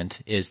brilliant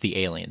is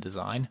the alien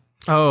design?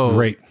 Oh,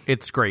 great.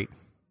 It's great.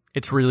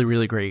 It's really,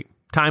 really great.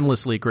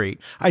 Timelessly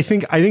great. I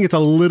think it's a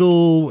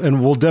little,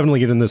 and we'll definitely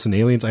get into this in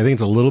Aliens, I think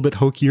it's a little bit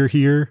hokier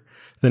here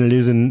than it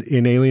is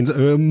in Aliens,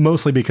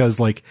 mostly because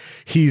like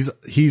he's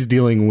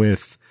dealing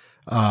with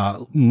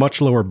much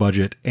lower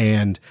budget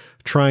and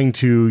trying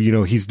to,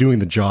 he's doing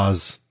the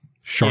Jaws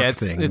shark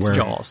thing. It's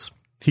Jaws.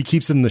 He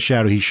keeps it in the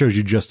shadow. He shows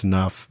you just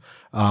enough.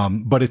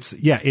 But it's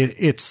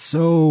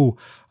so,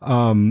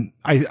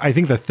 I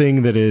think the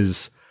thing that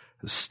is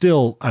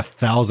still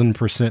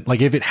 1,000%, like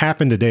if it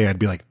happened today, I'd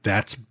be like,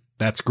 that's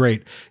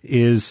great,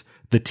 is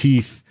the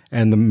teeth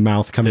and the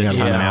mouth coming out of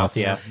the mouth.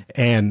 Yeah.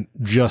 And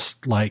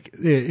just like,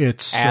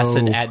 it's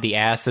the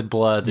acid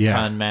blood, the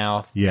tongue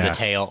mouth, the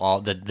tail, all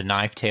the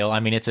knife tail. I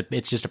mean,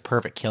 it's just a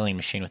perfect killing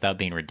machine without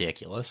being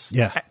ridiculous.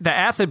 Yeah. The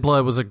acid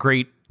blood was a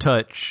great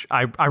touch.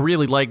 I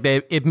really liked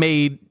that. It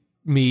made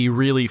me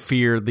really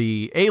fear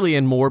the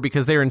alien more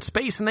because they're in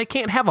space and they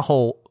can't have a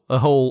hole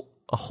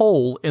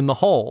in the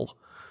hull.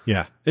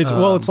 Yeah. It's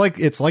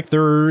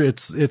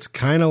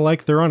kind of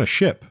like they're on a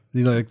ship.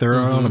 Like they're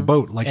on a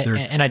boat.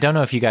 And I don't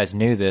know if you guys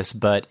knew this,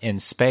 but in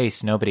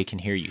space, nobody can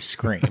hear you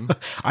scream.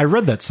 I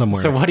read that somewhere.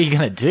 So what are you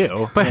going to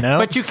do?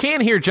 But you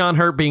can hear John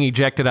Hurt being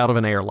ejected out of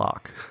an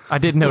airlock. I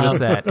did notice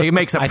that. It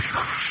makes a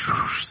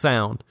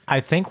sound. I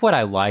think what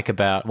I like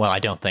about, well, I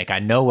don't think, I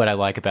know what I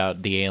like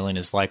about the Alien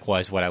is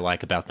likewise what I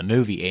like about the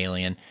movie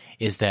Alien,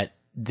 is that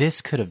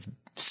this could have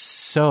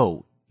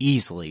so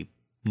easily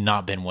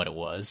not been what it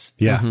was.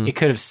 Yeah. Mm-hmm. It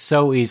could have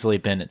so easily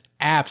been an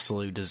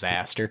absolute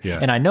disaster. Yeah.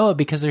 And I know it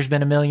because there's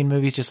been a million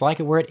movies just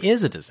like it where it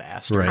is a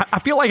disaster. Right. I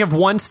feel like if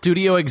one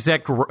studio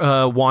exec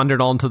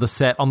wandered onto the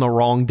set on the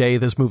wrong day,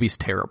 this movie's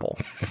terrible.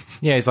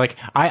 Yeah, he's like,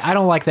 I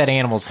don't like that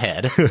animal's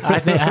head. I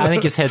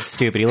think his head's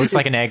stupid. He looks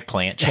like an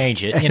eggplant.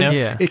 Change it,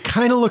 Yeah. It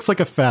kind of looks like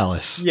a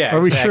phallus. Yeah,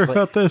 Are we sure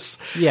about this?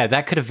 Yeah,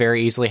 that could have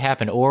very easily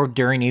happened. Or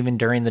during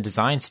the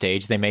design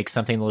stage, they make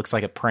something that looks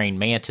like a praying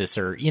mantis,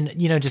 or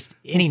just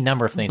any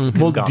number of things.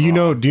 Well, do you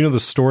know the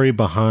story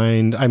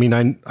behind? I mean,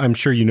 I'm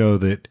sure you know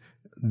that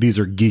these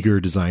are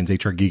Giger designs,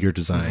 H.R. Giger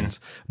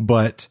designs,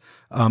 but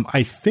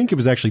I think it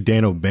was actually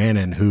Dan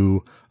O'Bannon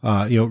who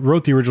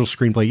wrote the original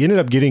screenplay. He ended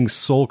up getting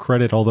sole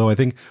credit, although I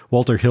think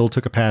Walter Hill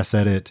took a pass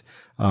at it,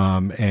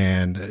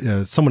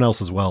 and someone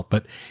else as well.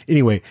 But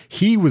anyway,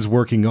 he was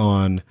working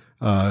on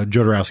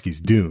Jodorowsky's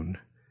Dune,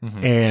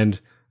 and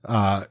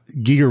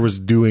Giger was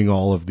doing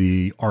all of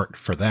the art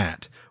for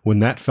that. When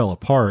that fell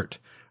apart,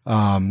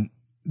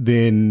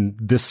 then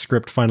this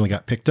script finally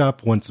got picked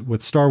up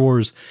with Star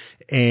Wars.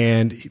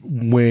 And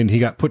when he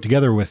got put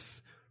together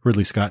with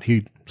Ridley Scott,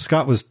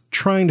 Scott was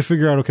trying to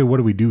figure out, okay, what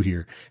do we do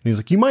here? And he's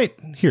like,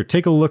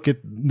 take a look at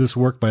this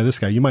work by this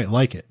guy. You might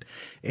like it.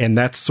 And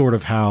that's sort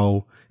of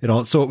how it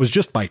all, so it was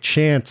just by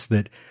chance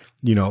that,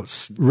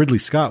 Ridley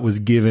Scott was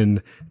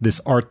given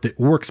this art that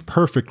works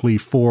perfectly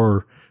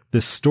for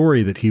this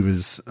story that he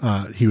was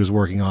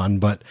working on,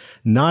 but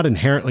not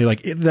inherently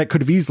like that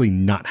could have easily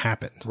not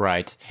happened.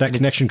 Right. That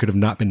connection could have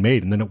not been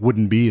made, and then it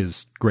wouldn't be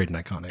as great and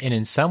iconic. And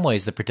in some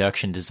ways, the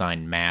production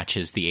design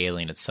matches the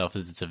Alien itself.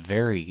 It's a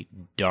very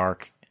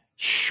dark,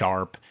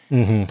 sharp,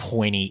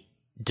 pointy,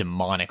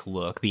 demonic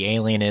look. The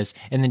Alien is,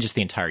 and then just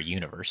the entire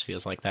universe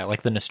feels like that.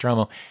 Like the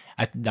Nostromo,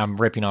 I'm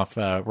ripping off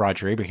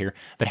Roger Ebert here,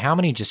 but how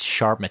many just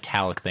sharp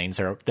metallic things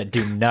that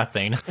do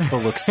nothing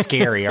but look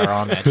scary are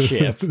on that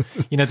ship?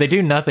 You know, they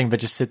do nothing but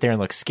just sit there and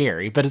look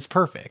scary, but it's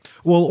perfect.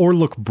 Well, or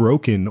look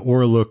broken,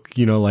 or look,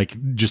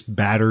 like just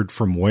battered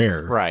from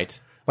wear. Right.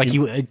 Like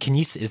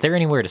is there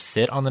anywhere to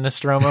sit on the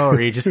Nostromo, or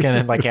are you just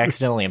going to like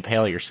accidentally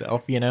impale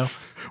yourself,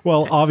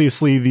 Well,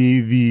 obviously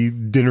the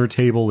dinner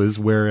table is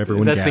where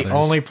everyone That's gathers. the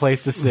only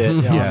place to sit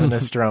on the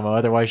Nostromo.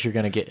 Otherwise you're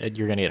going to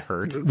get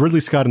hurt. Ridley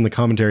Scott in the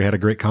commentary had a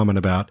great comment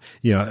about,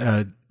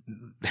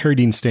 Harry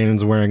Dean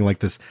Stanton's wearing like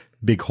this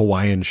big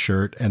Hawaiian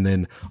shirt, and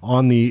then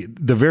on the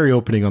very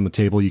opening on the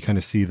table you kind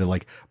of see the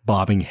like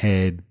bobbing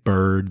head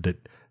bird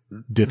that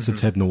dips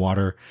its head in the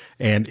water.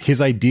 And his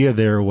idea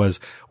there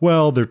was,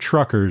 well, they're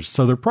truckers,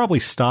 so they're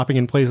probably stopping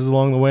in places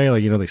along the way.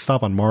 Like, they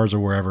stop on Mars or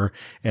wherever,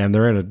 and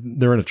they're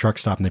in a truck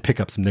stop and they pick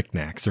up some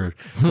knickknacks, or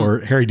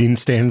Harry Dean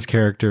Stanton's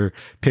character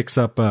picks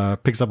up a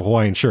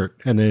Hawaiian shirt,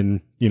 and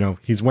then,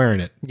 he's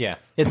wearing it. Yeah.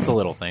 It's the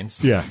little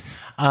things. Yeah.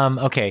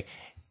 Okay.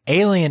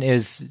 Alien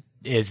is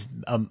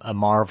a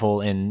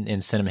marvel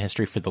in cinema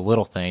history for the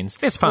little things.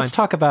 It's fine. Let's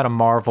talk about a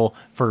marvel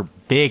for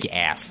big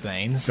ass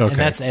things. Okay.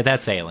 And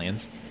that's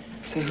Aliens.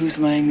 So who's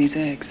laying these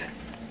eggs?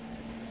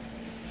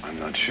 I'm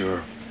not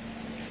sure.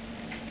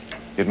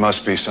 It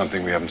must be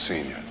something we haven't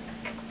seen yet.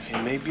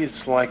 Hey, maybe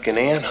it's like an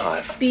ant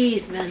hive.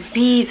 Bees, man.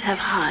 Bees have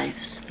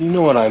hives. You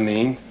know what I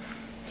mean.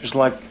 There's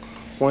like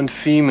one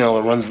female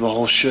that runs the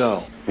whole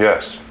show.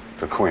 Yes,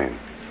 the queen.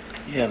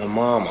 Yeah, the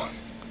mama.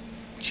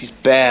 She's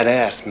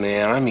badass,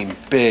 man. I mean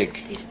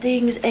big. These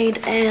things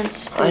ain't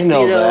ants. I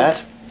know Torpedo.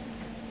 that.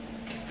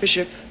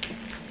 Bishop,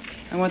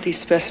 I want these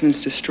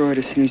specimens destroyed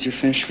as soon as you're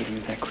finished with them.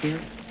 Is that clear?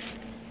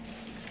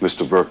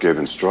 Mr. Burke gave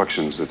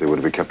instructions that they were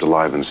to be kept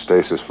alive in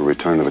stasis for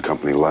return to the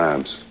company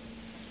labs.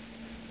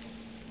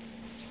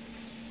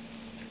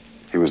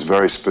 He was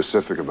very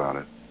specific about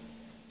it.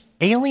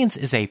 Aliens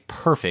is a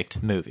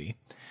perfect movie.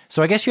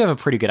 So I guess you have a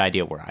pretty good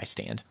idea where I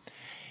stand.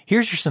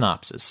 Here's your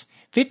synopsis.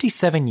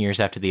 57 years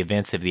after the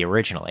events of the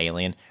original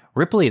Alien,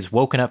 Ripley is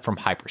woken up from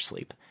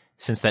hypersleep.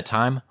 Since that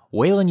time,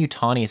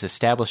 Weyland-Yutani has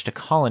established a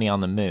colony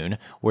on the moon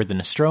where the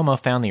Nostromo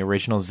found the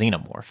original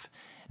xenomorph.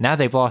 Now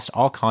they've lost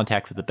all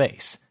contact with the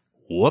base.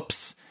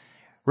 Whoops.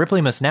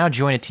 Ripley must now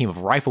join a team of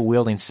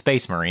rifle-wielding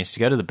space marines to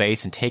go to the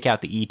base and take out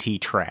the ET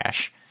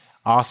trash.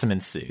 Awesome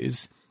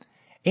ensues.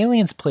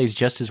 Aliens plays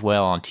just as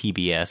well on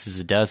TBS as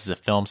it does as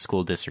a film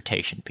school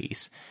dissertation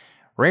piece.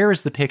 Rare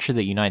is the picture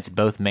that unites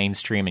both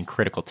mainstream and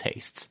critical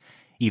tastes.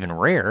 Even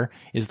rarer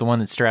is the one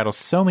that straddles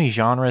so many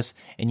genres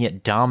and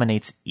yet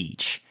dominates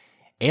each.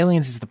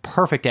 Aliens is the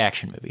perfect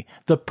action movie,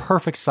 the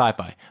perfect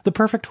sci-fi, the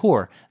perfect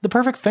horror, the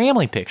perfect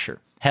family picture.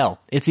 Hell,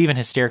 it's even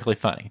hysterically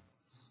funny.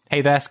 Hey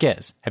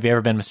Vasquez, have you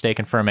ever been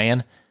mistaken for a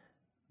man?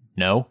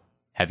 No?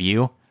 Have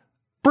you?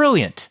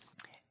 Brilliant!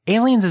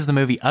 Aliens is the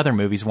movie other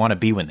movies want to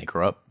be when they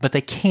grow up, but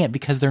they can't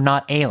because they're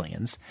not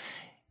aliens.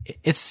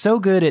 It's so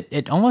good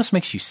it almost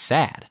makes you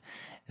sad.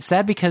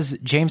 Sad because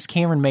James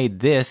Cameron made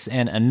this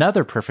and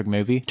another perfect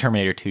movie,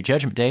 Terminator 2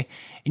 Judgment Day,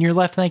 and you're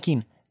left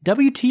thinking,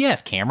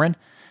 WTF, Cameron?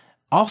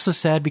 Also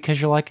sad because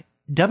you're like,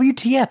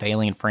 WTF,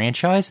 Alien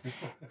franchise?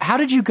 How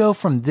did you go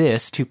from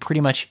this to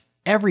pretty much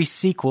every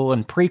sequel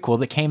and prequel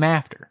that came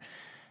after?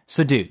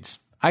 So dudes,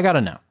 I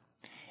gotta know,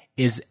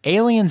 is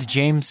Aliens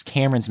James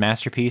Cameron's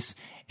masterpiece,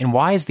 and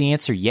why is the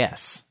answer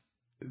yes?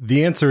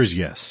 The answer is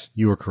yes.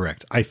 You are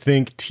correct. I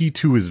think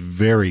T2 is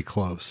very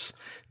close.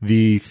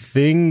 The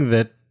thing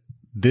that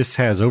this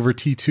has over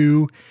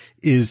T2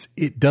 is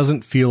it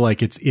doesn't feel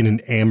like it's in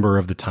an amber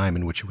of the time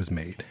in which it was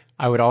made.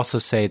 I would also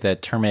say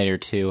that Terminator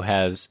 2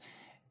 has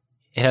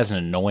an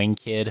annoying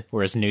kid,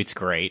 whereas Newt's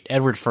great.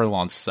 Edward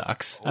Furlong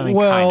sucks. I mean,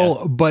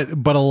 well, kinda.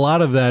 but a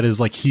lot of that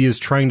is like he is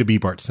trying to be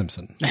Bart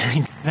Simpson.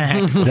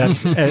 Exactly.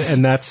 That's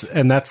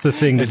the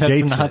thing that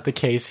dates That's not it. the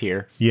case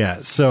here. Yeah,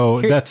 so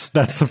that's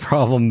the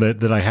problem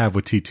that I have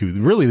with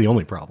T2. Really, the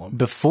only problem.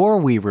 Before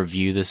we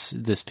review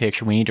this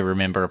picture, we need to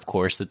remember, of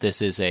course, that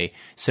this is a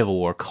Civil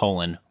War :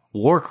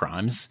 war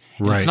crimes.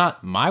 And Right. It's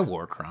not my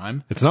war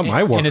crime. It's not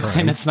my war and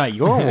crime. It's not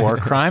your war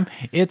crime.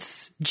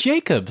 It's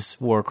Jacob's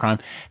war crime.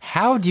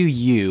 How do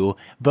you,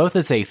 both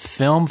as a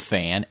film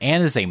fan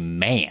and as a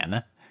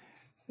man,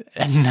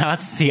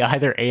 not see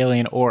either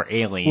Alien or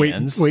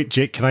Aliens? Wait,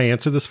 Jake, can I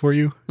answer this for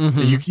you?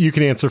 Mm-hmm. You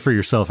can answer for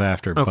yourself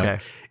after. Okay.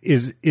 But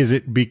is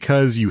it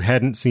because you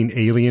hadn't seen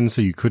Aliens,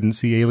 so you couldn't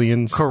see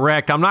Aliens?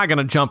 Correct. I'm not going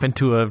to jump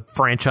into a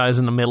franchise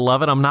in the middle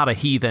of it. I'm not a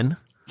heathen.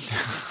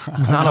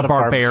 I'm not a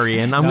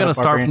barbarian. I'm going to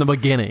start from the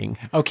beginning.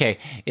 Okay,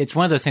 it's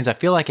one of those things. I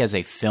feel like as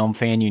a film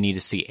fan, you need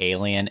to see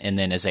Alien, and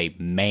then as a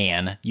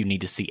man, you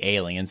need to see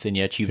Aliens, and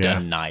yet you've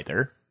done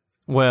neither.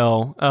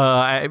 Well,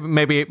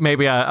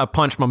 maybe I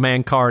punched my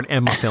man card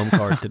and my film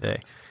card today.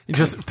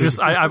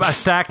 I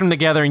stacked them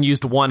together and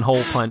used one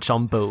hole punch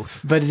on both.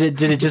 But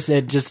did it just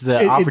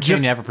the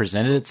opportunity never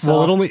presented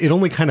itself? Well, it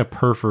only kind of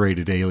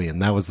perforated Alien.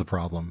 That was the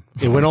problem.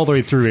 It went all the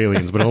way through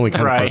Aliens, but only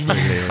kind of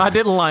perforated Alien. I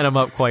didn't line them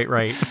up quite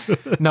right.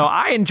 No,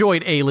 I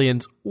enjoyed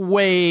Aliens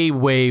way,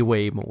 way,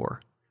 way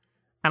more.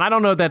 And I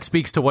don't know if that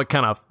speaks to what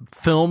kind of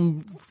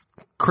film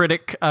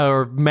critic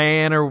or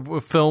man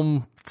or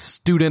film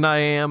student I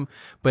am,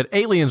 but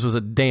Aliens was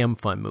a damn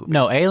fun movie.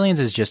 No, Aliens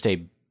is just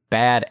a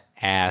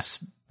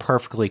badass,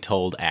 perfectly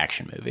told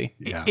action movie.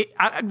 Yeah.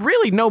 I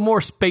really no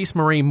more Space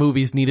Marine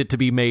movies needed to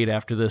be made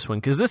after this one,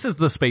 because this is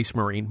the Space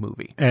Marine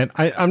movie. And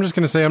I'm just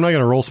going to say, I'm not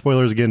going to roll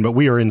spoilers again, but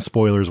we are in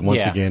spoilers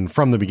once again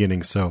from the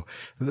beginning, so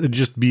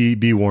just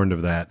be warned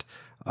of that.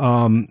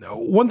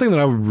 One thing that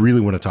I would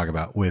really want to talk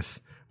about with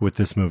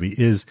this movie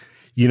is,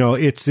 you know,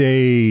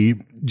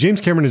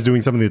 James Cameron is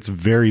doing something that's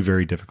very,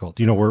 very difficult.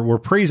 You know, we're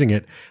praising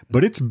it,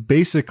 but it's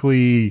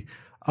basically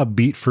a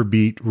beat for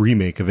beat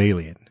remake of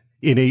Alien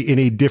in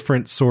a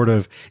different sort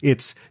of,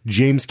 it's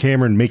James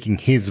Cameron making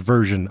his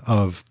version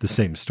of the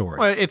same story.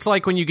 Well, it's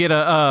like when you get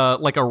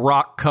a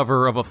rock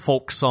cover of a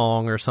folk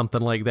song or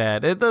something like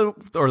that,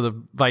 or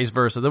the vice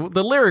versa.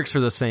 The lyrics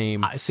are the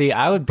same. See,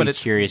 I would be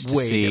curious to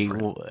see.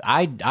 Different.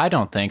 I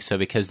don't think so,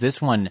 because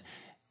this one,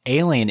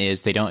 Alien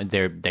is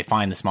they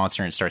find this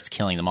monster and it starts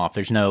killing them off.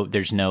 There's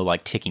no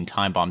like ticking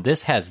time bomb.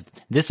 This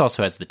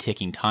also has the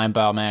ticking time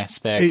bomb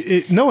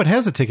aspect. No, it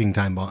has a ticking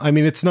time bomb. I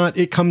mean,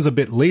 it comes a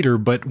bit later,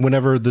 but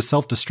whenever the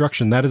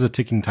self-destruction, that is a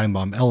ticking time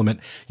bomb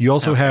element. You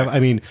also have, I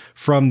mean,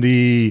 from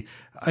the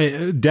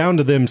down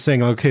to them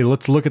saying, okay,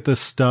 let's look at this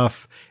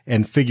stuff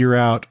and figure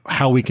out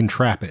how we can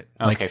trap it.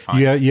 Okay, like,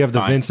 fine. You have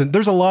the Vincent.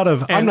 There's a lot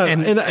of, I'm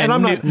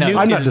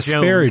not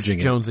disparaging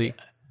it. Jonesy.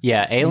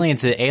 Yeah,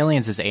 Aliens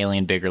is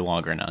Alien bigger,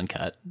 longer, and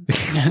uncut.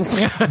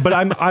 But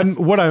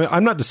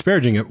I'm not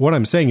disparaging it. What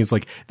I'm saying is,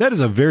 like, that is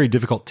a very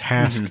difficult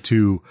task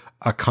to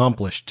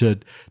accomplish, to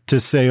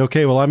say,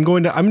 okay, well, I'm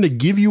going to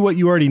give you what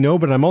you already know,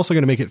 but I'm also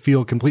going to make it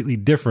feel completely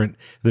different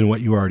than what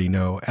you already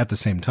know at the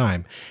same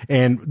time.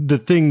 And the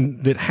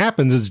thing that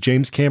happens is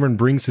James Cameron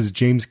brings his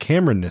James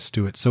Cameronness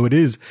to it. So it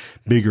is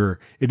bigger.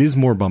 It is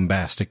more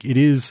bombastic. It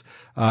is,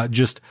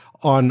 just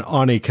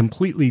on a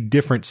completely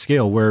different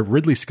scale, where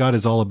Ridley Scott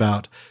is all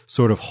about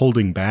sort of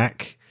holding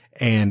back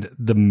and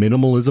the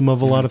minimalism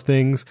of a lot of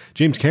things.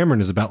 James Cameron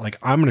is about, like,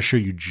 I'm going to show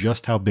you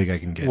just how big I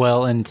can get.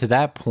 Well, and to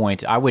that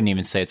point, I wouldn't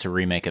even say it's a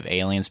remake of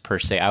Aliens per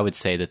se. I would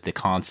say that the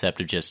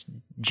concept of just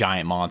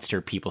giant monster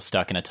people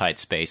stuck in a tight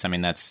space, I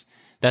mean, that's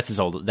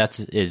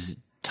as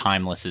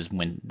timeless as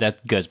when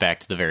that goes back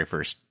to the very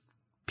first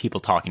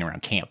people talking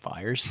around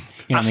campfires.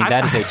 You know what I mean?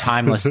 That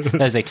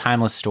is a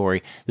timeless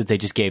story that they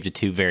just gave to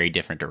two very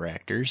different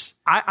directors.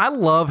 I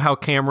love how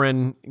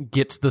Cameron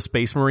gets the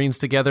Space Marines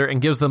together and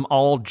gives them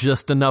all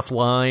just enough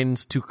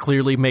lines to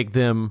clearly make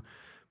them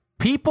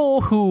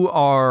people who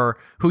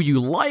you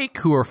like,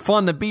 who are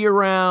fun to be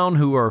around,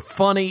 who are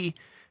funny,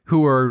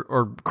 who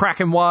are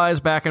cracking wise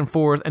back and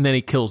forth, and then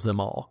he kills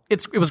them all.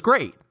 It was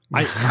great.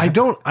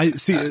 I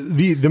see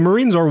the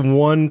Marines are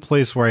one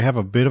place where I have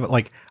a bit of,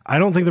 like, I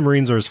don't think the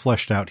Marines are as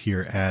fleshed out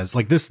here as,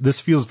 like,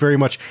 this feels very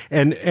much,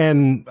 and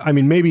I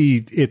mean,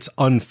 maybe it's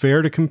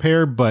unfair to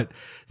compare, but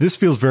this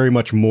feels very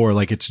much more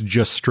like it's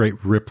just straight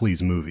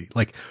Ripley's movie.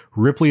 Like,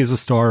 Ripley is a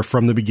star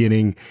from the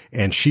beginning,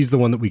 and she's the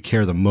one that we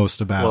care the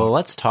most about. Well,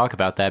 let's talk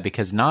about that,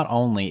 because not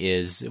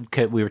only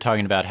we were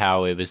talking about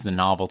how it was the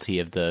novelty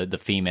of the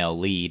female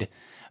lead,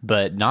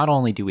 but not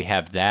only do we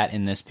have that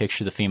in this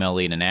picture, the female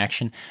lead in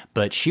action,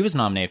 but she was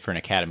nominated for an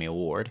Academy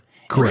Award.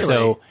 Correct.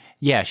 So,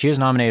 yeah, she was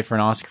nominated for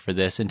an Oscar for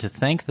this. And to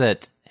think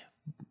that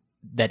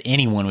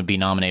anyone would be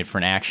nominated for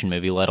an action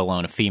movie, let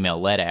alone a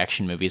female-led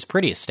action movie, is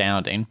pretty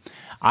astounding.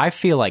 I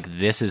feel like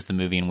this is the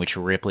movie in which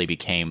Ripley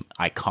became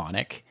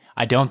iconic.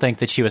 I don't think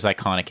that she was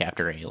iconic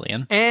after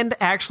Alien. And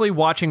actually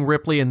watching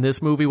Ripley in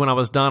this movie, when I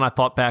was done, I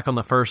thought back on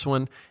the first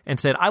one and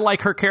said, I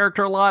like her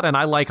character a lot, and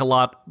I like a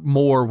lot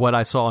more what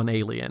I saw in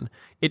Alien.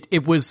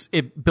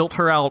 It built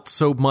her out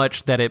so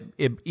much that it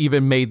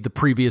even made the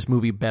previous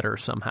movie better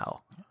somehow.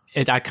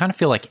 I kind of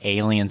feel like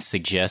Alien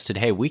suggested,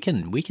 hey, we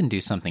can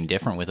do something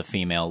different with a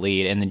female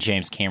lead, and then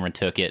James Cameron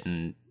took it,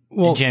 and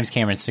James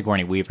Cameron and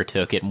Sigourney Weaver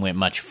took it and went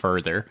much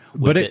further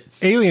with it.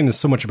 Alien is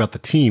so much about the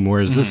team,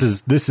 whereas this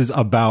is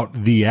about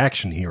the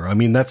action hero. I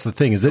mean, that's the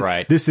thing.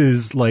 Right. This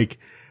is like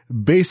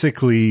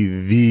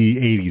basically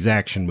the 80s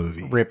action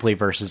movie. Ripley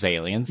versus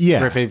aliens.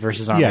 Yeah. Ripley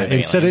versus Army of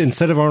Aliens.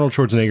 Instead of Arnold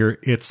Schwarzenegger,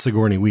 it's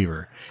Sigourney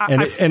Weaver.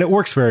 And it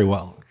works very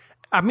well.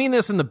 I mean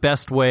this in the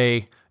best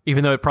way,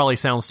 even though it probably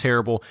sounds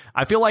terrible.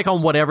 I feel like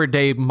on whatever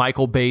day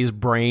Michael Bay's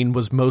brain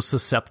was most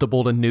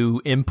susceptible to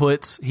new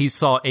inputs, he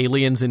saw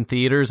Aliens in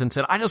theaters and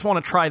said, I just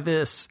want to try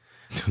this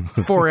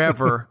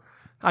forever.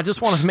 I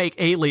just want to make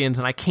Aliens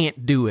and I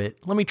can't do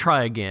it. Let me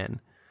try again.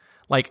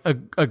 Like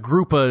a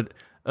group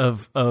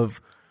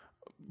of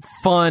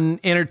fun,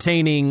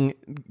 entertaining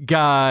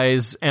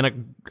guys and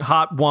a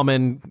hot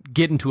woman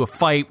get into a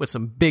fight with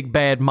some big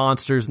bad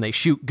monsters and they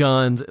shoot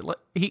guns.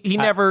 He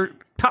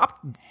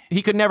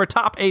could never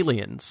top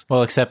Aliens.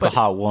 Well, except the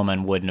hot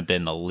woman wouldn't have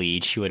been the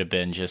lead. She would have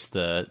been just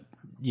the,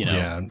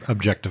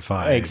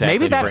 objectified. Exactly.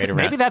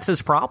 Maybe that's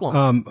his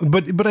problem.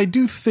 But I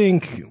do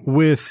think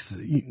with,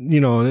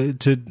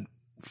 to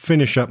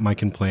finish up my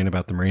complaint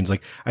about the Marines,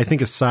 like, I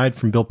think aside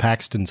from Bill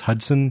Paxton's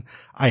Hudson,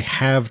 I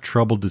have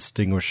trouble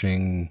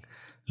distinguishing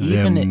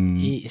them.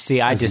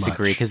 I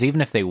disagree, because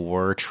even if they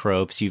were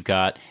tropes, you've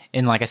got,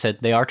 and like I said,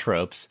 they are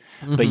tropes,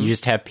 but you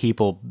just have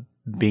people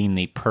being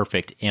the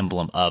perfect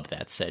emblem of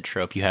that said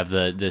trope. You have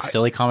the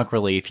silly comic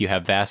relief. You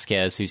have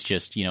Vasquez, who's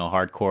just,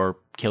 hardcore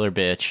killer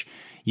bitch.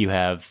 You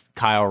have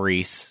Kyle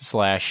Reese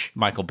 /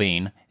 Michael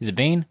Biehn. Is it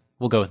Biehn?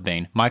 We'll go with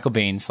Biehn. Michael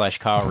Biehn /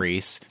 Kyle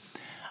Reese,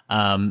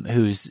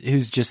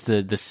 who's just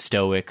the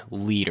stoic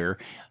leader.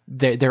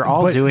 They're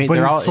all doing, but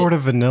they're all sort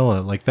of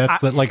vanilla. Like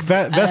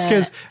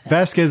Vasquez,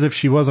 if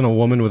she wasn't a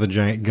woman with a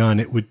giant gun,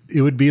 it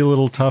would be a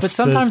little tough. But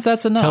sometimes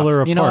that's enough. Tell her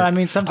apart. You know what I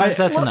mean? Sometimes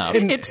that's enough.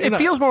 It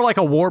feels more like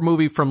a war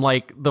movie from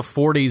like the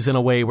 40s in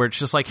a way, where it's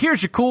just like,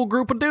 here's your cool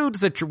group of dudes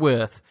that you're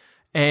with.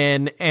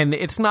 And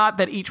it's not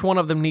that each one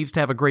of them needs to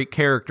have a great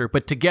character,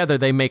 but together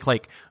they make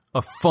like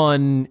a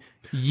fun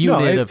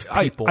unit of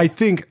people. I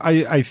think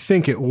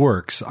it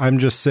works. I'm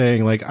just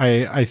saying, like,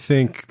 I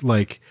think,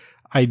 like,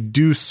 I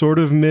do sort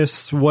of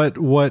miss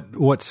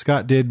what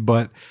Scott did,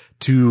 but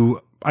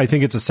I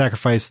think it's a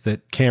sacrifice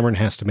that Cameron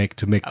has to make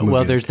the movie.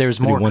 Well,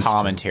 there's more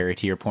commentary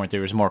to your point.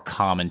 There was more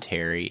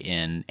commentary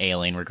in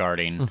Alien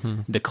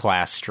regarding the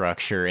class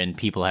structure and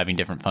people having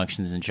different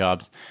functions and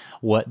jobs.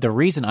 The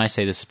reason I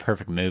say this is a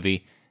perfect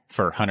movie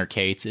for Hunter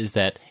Cates is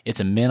that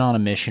it's a men on a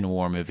mission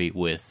war movie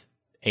with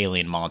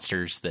alien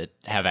monsters that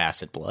have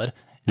acid blood.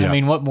 Yeah. I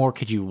mean, what more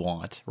could you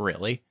want,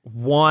 really?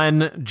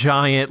 One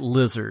giant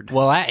lizard.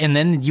 Well, and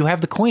then you have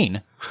the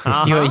Queen.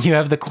 You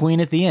have the Queen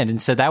at the end. And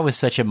so that was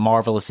such a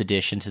marvelous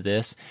addition to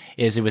this,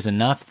 is it was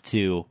enough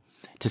to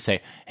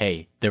say,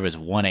 hey, there was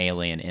one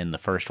alien in the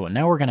first one.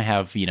 Now we're going to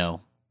have,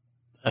 1,000.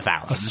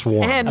 A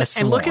swarm. And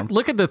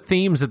look at the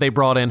themes that they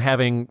brought in,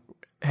 having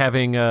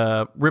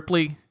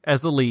Ripley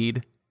as the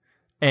lead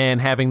and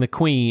having the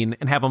Queen,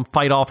 and have them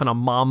fight off in a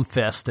mom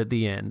fest at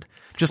the end.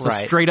 Just a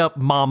straight up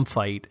mom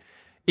fight.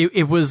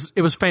 It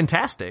was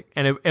fantastic,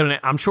 and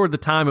I'm sure at the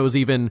time it was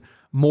even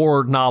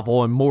more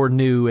novel and more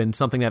new and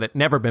something that had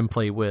never been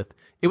played with.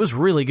 It was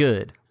really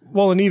good.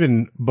 Well, and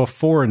even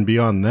before and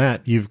beyond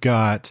that, you've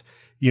got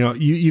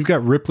you've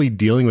got Ripley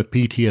dealing with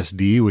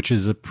PTSD, which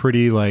is a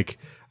pretty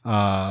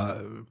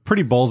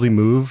ballsy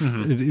move,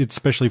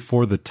 especially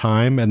for the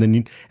time. And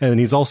then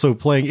he's also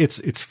playing.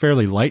 It's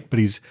fairly light, but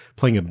he's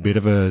playing a bit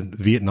of a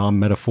Vietnam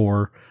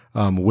metaphor.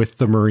 With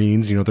the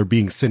Marines, they're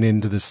being sent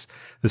into this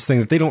thing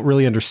that they don't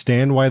really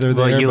understand why they're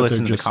there. Well, you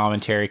listen to the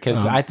commentary,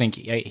 because I think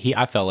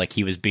I felt like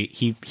he was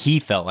he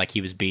felt like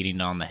he was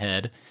beating on the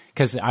head,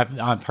 because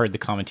I've heard the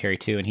commentary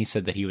too, and he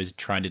said that he was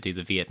trying to do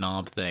the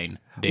Vietnam thing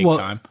big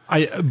time.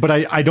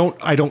 I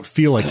don't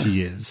feel like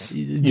he is.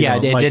 It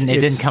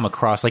didn't come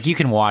across like you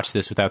can watch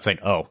this without saying,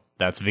 oh,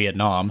 that's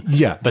Vietnam.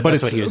 Yeah, but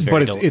that's what he was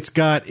very. But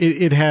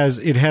it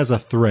has a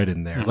thread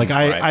in there. Like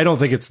I don't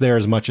think it's there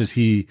as much as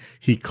he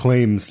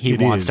claims he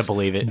wants to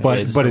believe it. But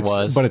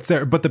it's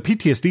there. But the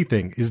PTSD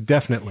thing is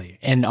definitely.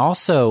 And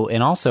also,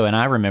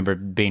 I remember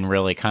being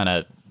really kind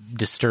of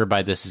disturbed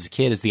by this as a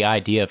kid, is the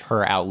idea of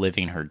her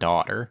outliving her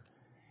daughter.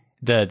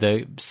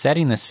 The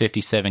setting this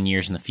 57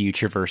 years in the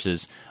future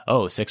versus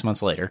 6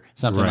 months later,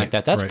 something like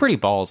that. That's pretty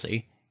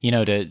ballsy.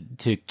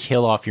 To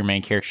kill off your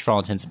main character, for all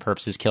intents and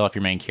purposes, kill off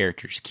your main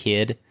character's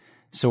kid,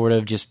 sort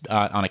of just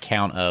on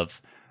account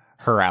of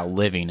her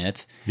outliving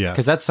it. Yeah,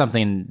 because that's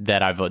something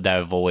that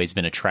I've always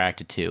been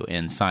attracted to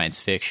in science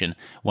fiction.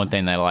 One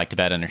thing that I liked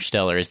about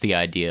Interstellar is the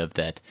idea of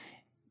that.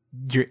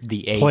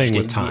 The age playing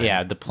with time.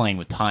 Yeah, the playing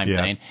with time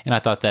thing. And I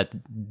thought that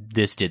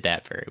this did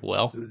that very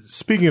well.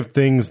 Speaking of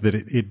things that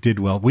it did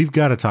well, we've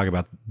got to talk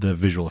about the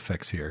visual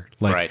effects here.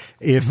 Like,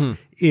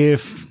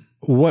 if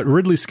what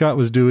Ridley Scott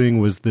was doing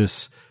was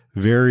this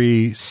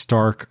very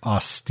stark,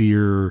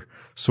 austere,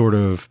 sort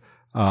of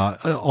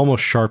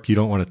almost sharp, you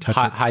don't want to touch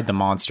it. Hide the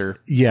monster.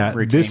 Yeah,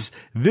 routine.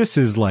 this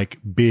is like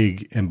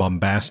big and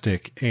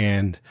bombastic.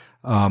 And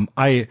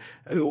I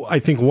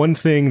think one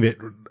thing that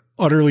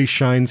utterly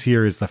shines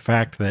here is the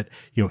fact that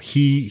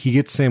he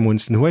gets Sam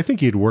Winston, who I think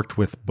he had worked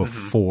with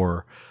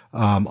before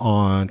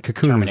on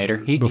Cocoon.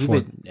 Terminator.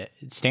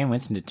 Stan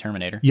Winston did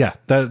Terminator. Yeah,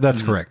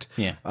 that's correct.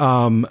 Yeah.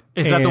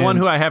 Is that the one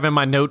who I have in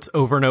my notes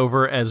over and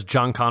over as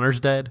John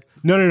Connor's dead?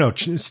 No.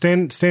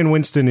 Stan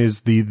Winston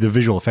is the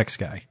visual effects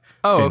guy.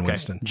 Oh, Stan okay.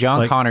 Winston.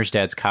 John Connor's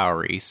dad's Kyle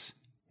Reese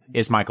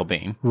is Michael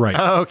Biehn. Right.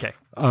 Oh, okay.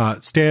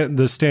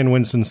 The Stan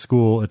Winston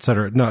School,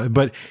 etc. No,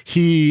 but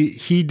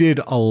he did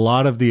a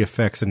lot of the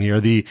effects in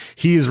here.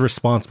 He is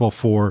responsible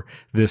for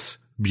this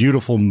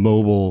beautiful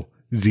mobile,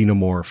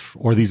 xenomorph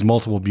or these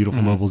multiple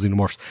beautiful mobile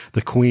xenomorphs,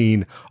 the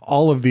Queen,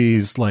 all of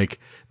these, like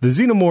the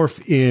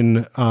xenomorph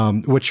in,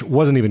 which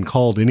wasn't even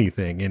called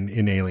anything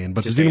in Alien,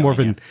 but just the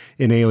xenomorph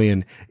in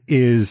Alien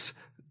is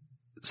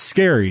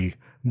scary.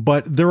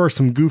 But there are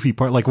some goofy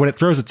parts, like when it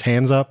throws its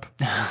hands up,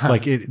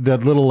 like the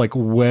little like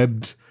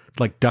webbed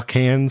like duck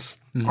hands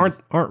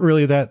aren't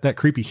really that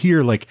creepy.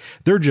 Here, like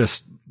they're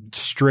just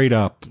straight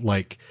up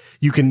like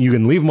you can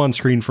leave them on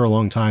screen for a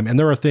long time, and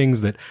there are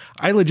things that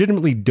I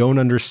legitimately don't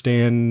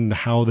understand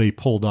how they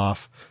pulled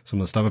off some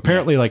of the stuff.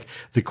 Apparently, like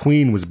the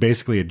Queen was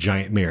basically a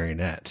giant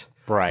marionette.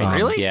 Right.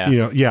 Really?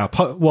 Yeah.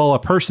 Well, a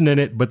person in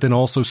it, but then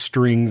also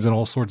strings and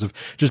all sorts of,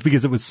 just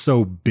because it was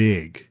so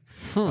big.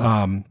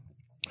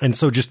 And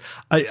so just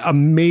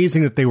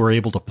amazing that they were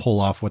able to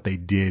pull off what they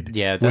did.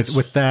 Yeah,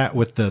 with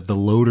the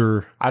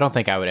loader. I don't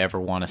think I would ever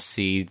want to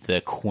see the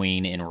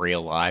Queen in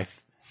real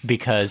life,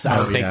 because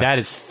I would think that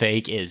is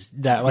fake.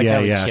 That would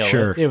kill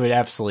it. It would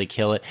absolutely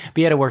kill it.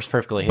 But yet it works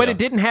perfectly. But it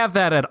didn't have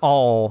that at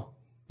all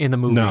in the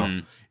movie.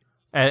 No.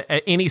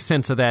 At any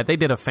sense of that. They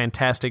did a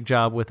fantastic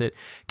job with it.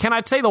 Can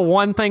I say the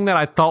one thing that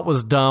I thought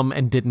was dumb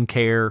and didn't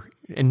care,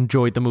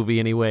 enjoyed the movie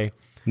anyway?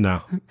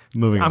 No.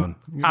 Moving on.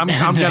 I'm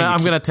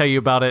gonna tell you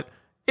about it.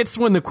 It's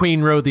when the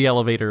Queen rode the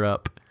elevator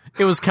up.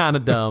 It was kind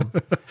of dumb.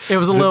 It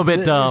was a little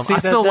bit dumb. I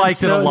still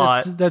liked it a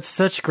lot. That's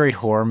such great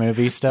horror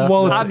movie stuff.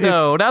 Well, I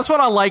know. That's what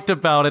I liked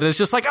about it. It's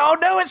just like, oh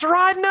no, it's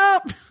riding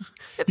up.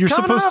 You're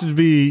supposed to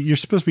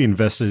be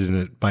invested in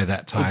it by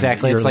that time.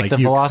 Exactly. It's like the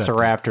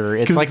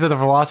Velociraptor. It's like the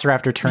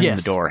Velociraptor turning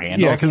the door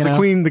handle. Yeah, because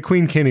the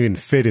Queen can't even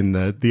fit in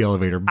the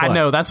elevator. But, I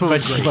know, that's what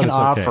but she can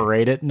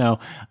operate it. No,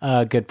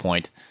 good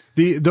point.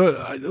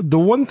 The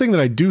one thing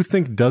that I do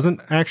think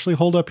doesn't actually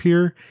hold up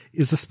here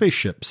is the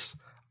spaceships.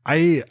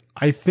 I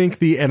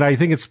think I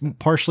think it's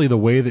partially the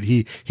way that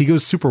he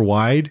goes super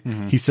wide.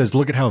 Mm-hmm. He says,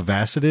 "Look at how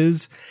vast it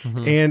is."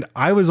 Mm-hmm. And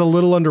I was a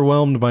little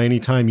underwhelmed by any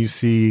time you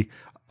see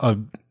a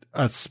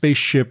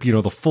spaceship,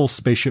 the full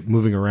spaceship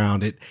moving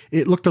around.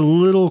 It looked a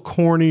little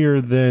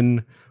cornier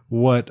than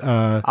what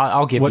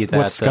I'll give you that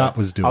what Scott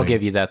was doing. I'll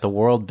give you that. The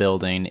world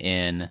building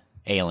in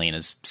Alien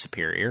is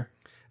superior.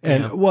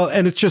 And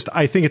and it's just,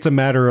 I think it's a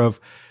matter of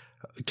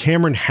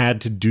Cameron had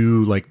to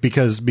do, like,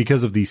 because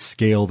of the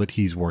scale that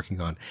he's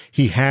working on,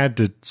 he had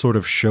to sort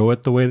of show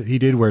it the way that he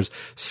did. Whereas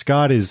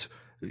Scott is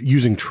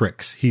using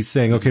tricks. He's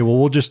saying, okay, well,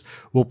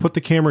 we'll put the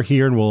camera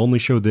here and we'll only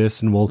show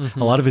this. And a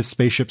lot of his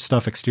spaceship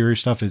stuff, exterior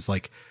stuff is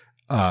like,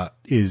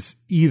 is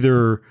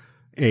either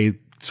a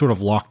sort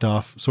of locked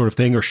off sort of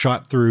thing or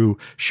shot through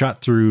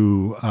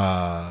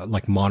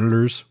like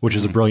monitors, which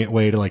is a brilliant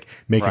way to like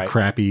make a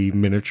crappy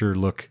miniature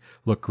look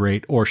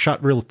great, or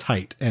shot real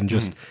tight and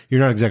just you're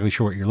not exactly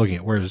sure what you're looking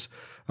at. Whereas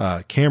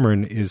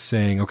Cameron is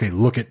saying, okay,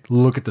 look at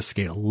the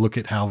scale, look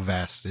at how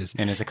vast it is,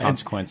 and as a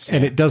consequence,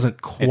 and it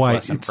doesn't quite.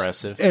 It's less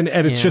impressive, and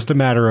it's just a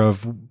matter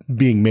of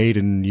being made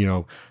in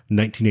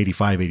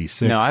 1985,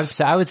 86. No,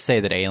 I would say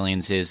that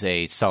Aliens is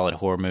a solid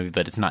horror movie,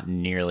 but it's not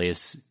nearly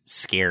as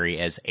scary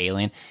as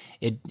Alien.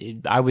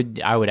 I would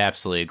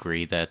absolutely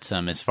agree that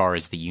as far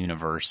as the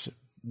universe,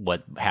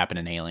 what happened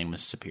in Alien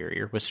was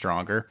superior, was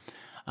stronger.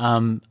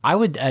 I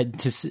would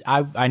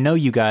I know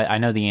you guys. I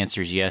know the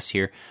answer is yes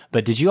here,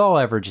 but did you all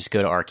ever just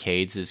go to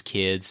arcades as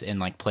kids and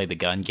like play the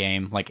gun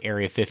game, like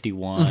Area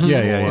 51?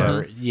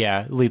 Mm-hmm.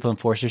 Yeah, Lethal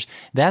Enforcers?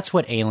 That's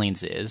what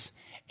Aliens is.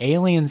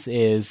 Aliens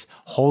is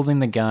holding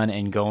the gun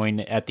and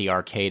going at the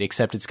arcade,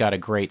 except it's got a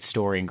great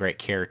story and great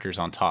characters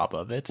on top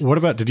of it. What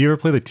about, did you ever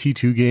play the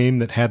T2 game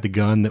that had the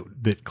gun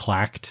that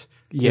clacked?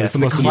 Yes, the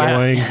most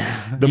annoying,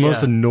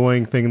 most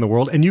annoying thing in the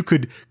world. And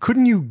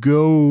couldn't you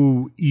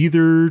go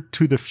either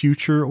to the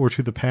future or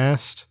to the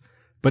past?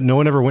 But no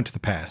one ever went to the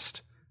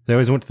past. They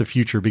always went to the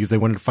future because they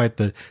wanted to fight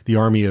the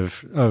army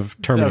of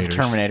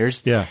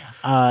Terminators. Yeah.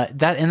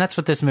 That's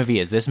what this movie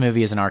is. This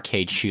movie is an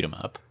arcade shoot 'em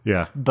up.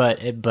 Yeah. But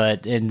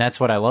that's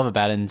what I love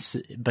about it.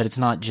 But it's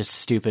not just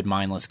stupid,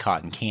 mindless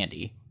cotton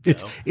candy.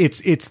 So.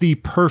 It's the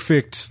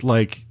perfect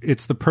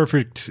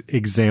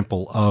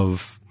example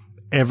of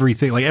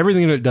everything. Like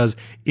everything that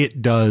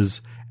it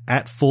does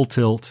at full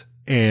tilt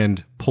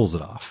and pulls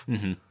it off.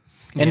 Mm-hmm.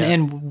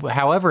 And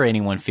however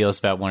anyone feels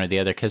about one or the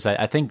other, because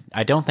I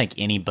don't think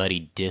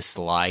anybody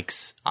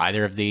dislikes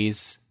either of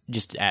these.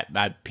 Just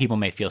people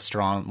may feel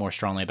more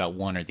strongly about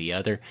one or the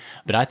other,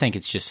 but I think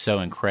it's just so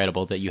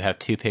incredible that you have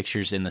two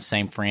pictures in the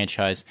same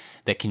franchise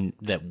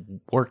that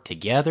work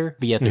together,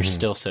 but yet they're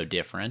still so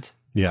different.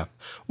 Yeah.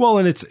 Well,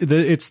 and it's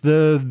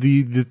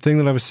the thing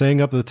that I was saying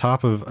up at the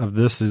top of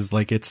this is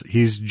like,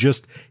 he's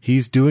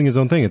doing his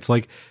own thing. It's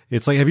like,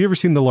 have you ever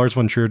seen the Lars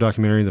von Trier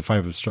documentary, The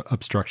Five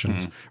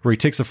Obstructions, where he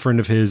takes a friend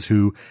of his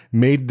who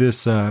made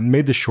this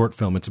short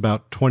film. It's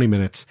about 20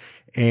 minutes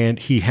and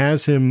he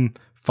has him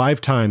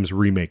 5 times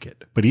remake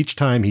it, but each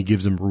time he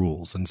gives him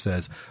rules and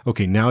says,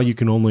 okay, now you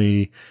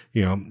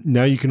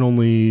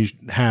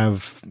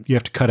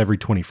have to cut every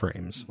 20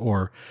 frames,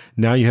 or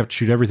now you have to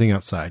shoot everything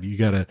outside. You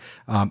gotta,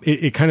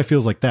 it kind of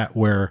feels like that,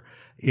 where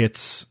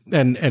it's,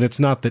 and it's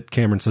not that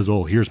Cameron says,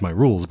 oh, here's my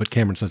rules, but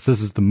Cameron says, this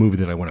is the movie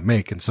that I want to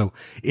make. And so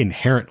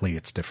inherently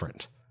it's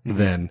different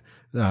than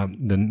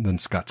than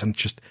Scott's. And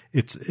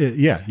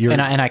you're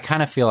and I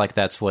kind of feel like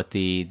that's what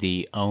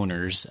the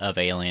owners of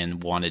Alien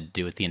wanted to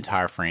do with the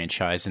entire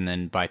franchise. And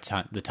then by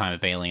the time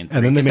of Alien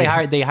 3, and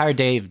then they hired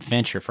David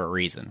Fincher for a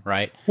reason,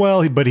 right?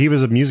 Well, but he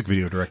was a music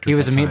video director. He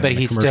was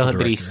he still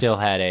director.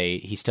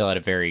 had a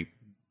very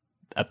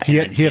he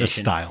had a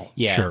style.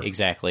 Yeah, sure.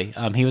 Exactly.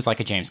 He was like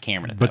a James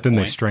Cameron at that But then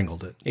point. they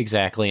strangled it.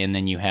 Exactly. And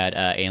then you had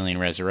Alien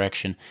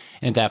Resurrection.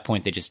 And at that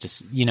point, they just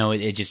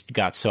it just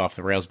got so off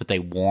the rails, but they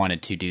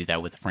wanted to do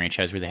that with the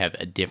franchise where they have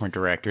a different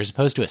director as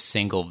opposed to a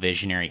single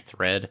visionary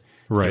thread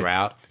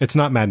throughout. It's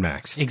not Mad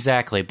Max.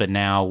 Exactly. But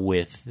now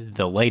with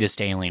the latest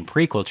Alien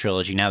prequel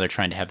trilogy, now they're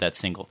trying to have that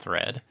single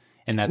thread.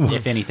 And that,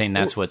 if anything,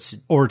 that's what's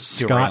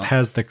Scott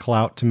has the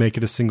clout to make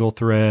it a single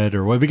thread,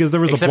 or what? Because there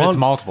was it's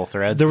multiple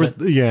threads. There was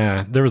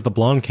the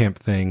Blomkamp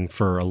thing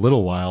for a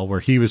little while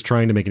where he was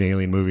trying to make an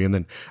Alien movie, and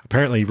then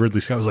apparently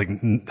Ridley Scott was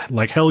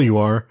like hell you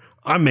are,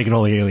 I'm making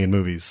all the Alien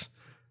movies.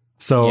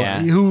 So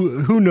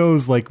who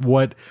knows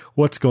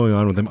what's going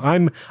on with him?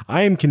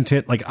 I am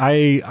content. Like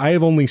I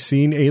have only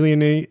seen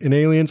Alien and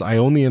Aliens. I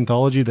own the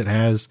anthology that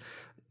has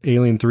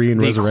Alien 3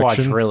 and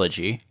Resurrection. The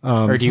quadrilogy.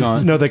 Or do you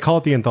want... No, they call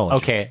it the anthology.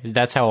 Okay,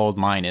 that's how old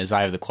mine is.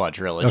 I have the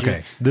quadrilogy.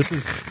 Okay,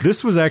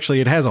 this was actually,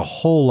 it has a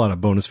whole lot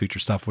of bonus feature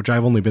stuff, which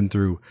I've only been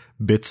through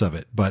bits of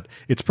it, but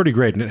it's pretty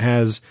great. And it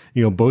has,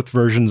 both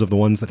versions of the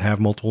ones that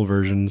have multiple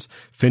versions.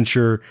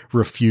 Fincher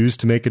refused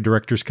to make a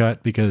director's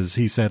cut because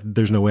he said,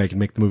 there's no way I can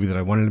make the movie that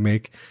I wanted to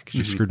make because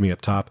you screwed me up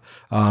top.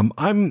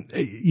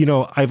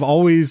 I've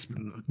always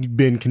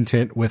been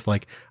content with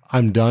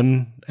I'm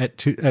done at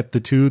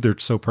the two. They're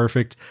so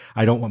perfect.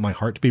 I don't want my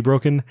heart to be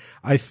broken.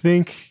 I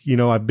think,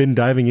 I've been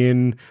diving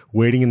in,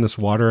 wading in this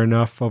water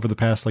enough over the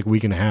past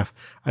week and a half.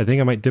 I think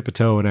I might dip a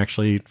toe and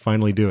actually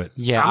finally do it.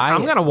 Yeah.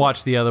 I'm going to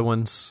watch the other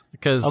ones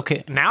because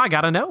now I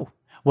got to know.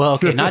 Well,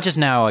 okay, not just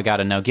now I got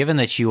to know. Given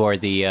that you are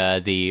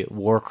the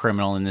war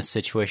criminal in this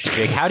situation,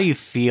 Jake, how do you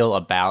feel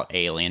about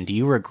Alien? Do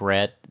you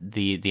regret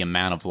the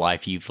amount of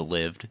life you've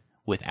lived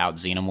without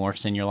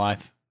xenomorphs in your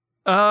life?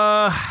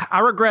 I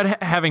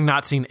regret having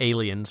not seen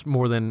Aliens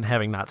more than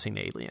having not seen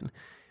Alien.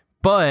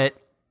 But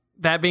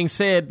that being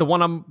said, the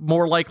one I'm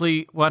more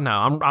likely, I'm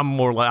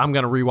going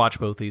to rewatch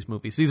both these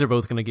movies. These are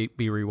both going to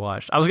be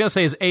rewatched. I was going to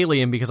say is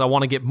Alien because I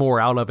want to get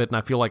more out of it and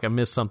I feel like I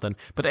missed something.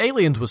 But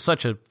Aliens was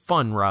such a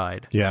fun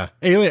ride. Yeah.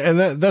 Alien,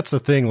 and that's the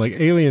thing.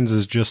 Aliens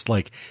is just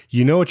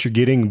you know what you're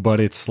getting, but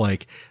it's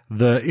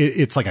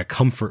it's like a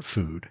comfort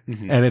food.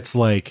 Mm-hmm. And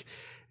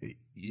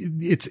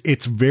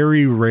it's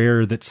very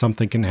rare that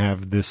something can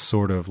have this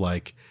sort of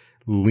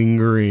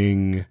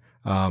lingering,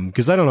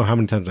 cause I don't know how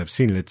many times I've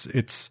seen it.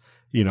 It's,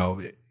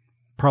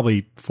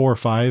 probably 4 or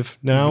 5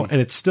 now. Mm-hmm.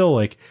 And it's still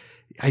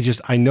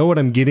I know what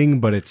I'm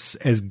getting, but it's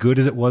as good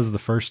as it was the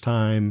first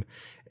time.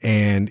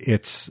 And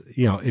it's,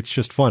 it's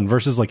just fun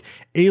versus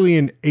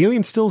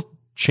Alien still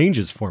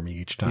changes for me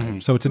each time. Mm-hmm.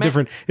 So it's a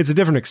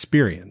different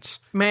experience.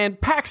 Man,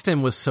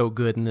 Paxton was so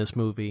good in this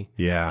movie.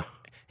 Yeah.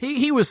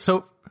 He was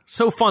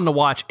so fun to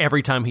watch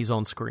every time he's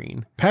on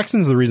screen.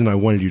 Paxton's the reason I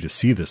wanted you to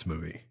see this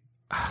movie.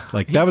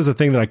 That was the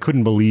thing that I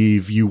couldn't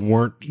believe you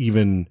weren't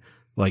even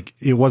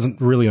it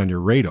wasn't really on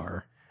your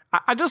radar.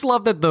 I just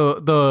love that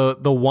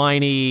the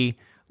whiny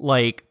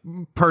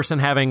person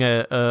having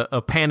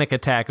a panic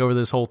attack over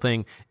this whole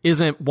thing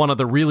isn't one of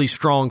the really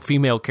strong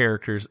female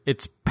characters.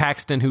 It's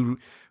Paxton who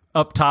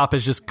up top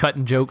is just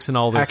cutting jokes and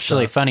all this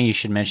Actually, stuff. funny you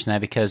should mention that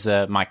because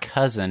my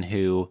cousin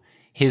who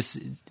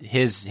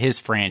his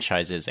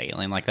franchise is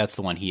Alien, that's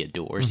the one he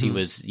adores. Mm-hmm. He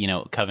was,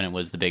 Covenant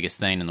was the biggest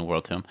thing in the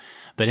world to him.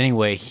 But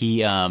anyway, he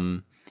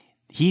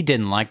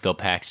didn't like Bill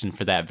Paxton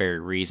for that very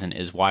reason.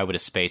 Is why would a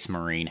space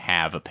marine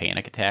have a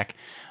panic attack?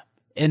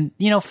 And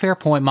fair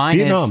point. Mine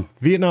is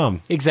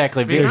Vietnam.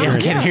 Exactly. Vietnam.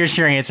 Here's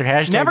your answer.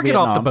 Hashtag Never get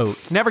Vietnam. off the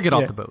boat. Never get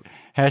off the boat.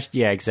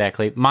 Yeah,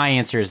 exactly. My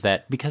answer is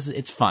that because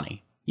it's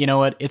funny. You know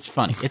what? It's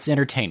funny. It's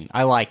entertaining.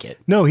 I like it.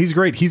 No, he's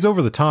great. He's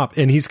over the top,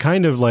 and he's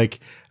kind of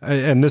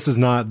and this is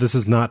not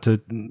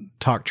to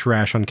talk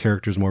trash on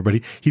characters more,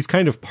 but he's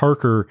kind of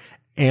Parker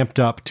amped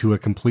up to a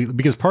completely,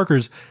 because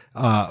Parker's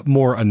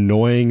more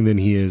annoying than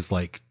he is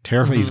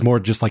terrifying. Mm-hmm. He's more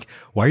just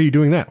why are you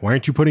doing that? Why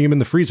aren't you putting him in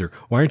the freezer?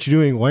 Why aren't you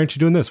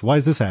doing this? Why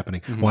is this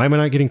happening? Mm-hmm. Why am I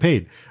not getting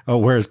paid?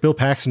 Whereas Bill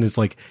Paxton is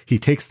he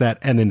takes that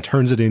and then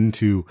turns it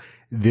into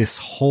this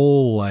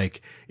whole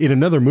in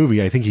another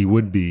movie, I think he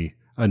would be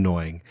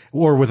annoying,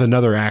 or with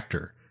another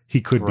actor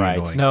he could be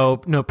annoying.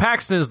 No,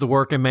 Paxton is the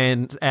working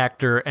man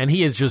actor, and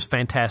he is just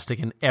fantastic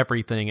in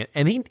everything,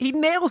 and he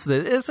nails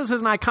it. This is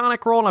an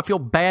iconic role, and I feel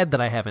bad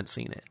that I haven't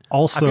seen it.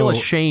 Also, I feel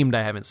ashamed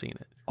I haven't seen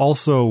it.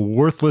 Also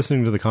worth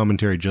listening to the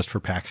commentary just for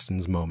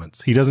Paxton's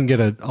moments. He doesn't get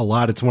a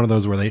lot. It's one of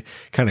those where they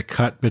kind of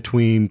cut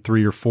between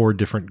 3 or 4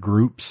 different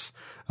groups,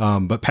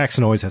 but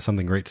Paxton always has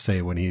something great to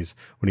say when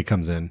he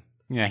comes in.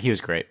 Yeah, he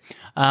was great.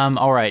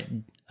 All right.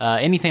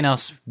 Anything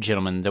else,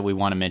 gentlemen, that we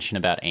want to mention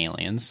about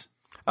Aliens?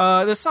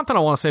 There's something I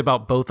want to say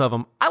about both of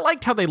them. I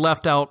liked how they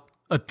left out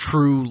a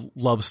true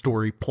love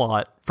story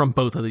plot from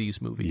both of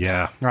these movies.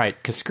 Yeah. Right,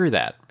 because screw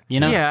that. You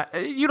know? Yeah,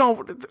 you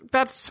don't.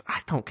 I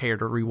don't care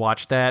to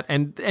rewatch that,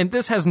 and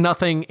this has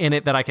nothing in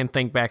it that I can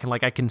think back and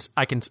like I could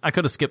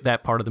have skipped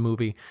that part of the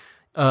movie.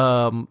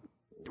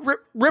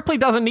 Ripley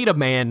doesn't need a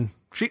man.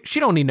 She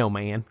don't need no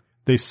man.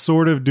 They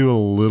sort of do a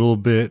little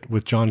bit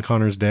with John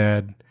Connor's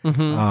dad.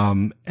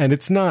 And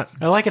it's not.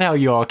 I like it how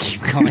you all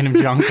keep calling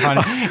him John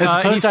Connor. As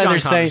opposed to either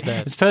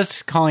as opposed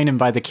to calling him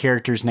by the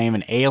character's name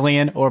in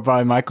Alien, or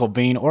by Michael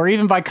Biehn, or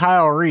even by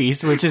Kyle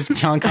Reese, which is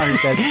John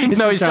Connor's dad.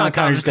 He's John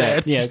Connor's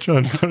dad. Yeah,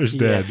 John Connor's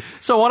dad.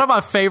 So one of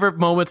my favorite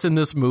moments in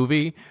this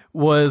movie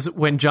was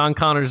when John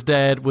Connor's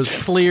dad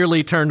was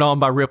clearly turned on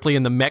by Ripley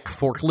in the mech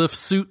forklift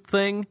suit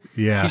thing.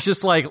 Yeah, he's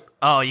just like,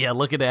 oh yeah,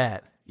 look at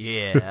that.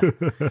 Yeah,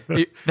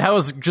 that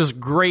was just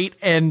great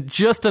and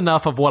just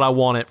enough of what I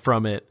wanted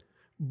from it,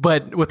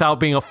 but without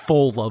being a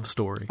full love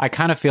story. I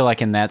kind of feel like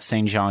in that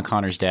scene, John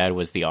Connor's dad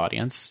was the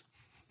audience.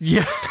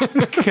 Yeah,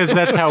 because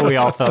that's how we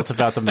all felt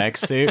about the mech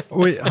suit.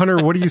 Wait,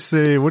 Hunter, what do you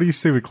say? What do you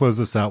say we close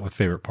this out with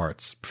favorite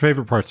parts?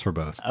 Favorite parts for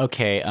both.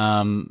 Okay,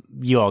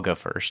 you all go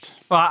first.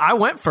 Well, I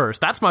went first.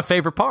 That's my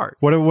favorite part.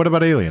 What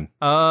about Alien?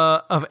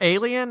 Of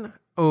Alien,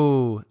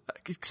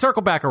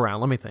 circle back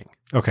around. Let me think.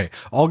 Okay,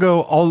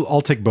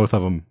 I'll take both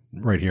of them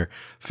right here.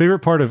 Favorite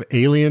part of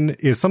Alien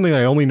is something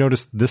I only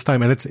noticed this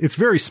time, and it's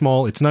very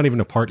small. It's not even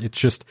a part. It's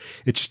just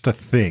a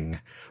thing.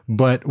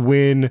 But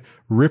when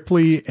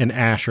Ripley and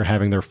Ash are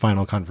having their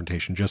final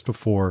confrontation, just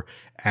before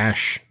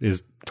Ash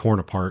is torn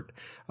apart,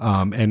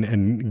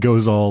 and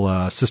goes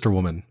all sister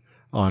woman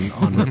on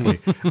Ripley,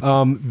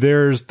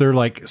 they're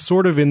like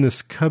sort of in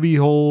this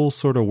cubbyhole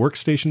sort of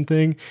workstation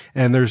thing,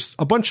 and there's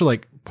a bunch of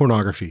like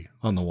pornography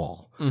on the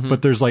wall.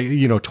 But there's like,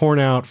 torn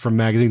out from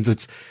magazines.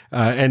 It's,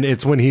 and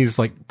it's when he's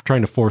like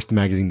trying to force the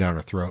magazine down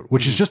her throat,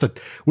 which is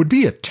would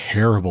be a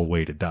terrible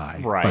way to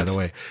die, by the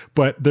way.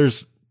 But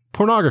there's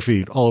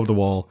pornography all over the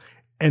wall,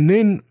 and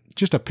then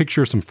just a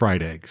picture of some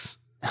fried eggs.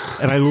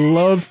 And I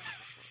love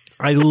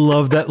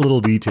that little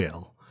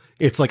detail.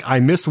 It's like, I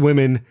miss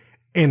women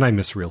and I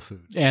miss real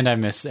food. And I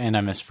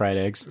miss fried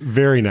eggs.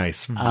 Very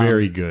nice.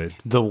 Very good.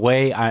 The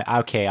way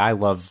I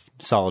love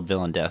solid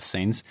villain death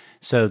scenes.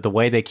 So the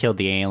way they killed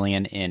the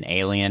alien in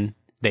Alien,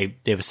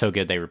 it was so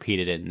good they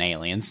repeated it in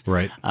Aliens.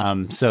 Right.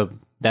 So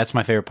that's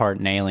my favorite part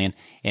in Alien.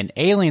 In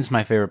Aliens,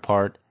 my favorite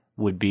part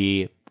would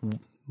be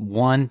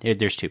one.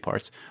 There's two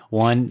parts.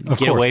 One,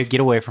 get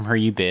away from her,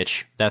 you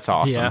bitch. That's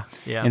awesome.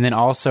 Yeah. And then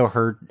also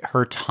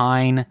her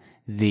tying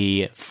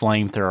the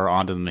flamethrower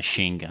onto the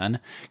machine gun,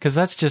 because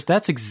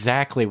that's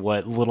exactly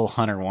what little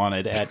Hunter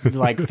wanted at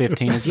like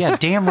 15. Is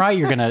damn right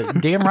you're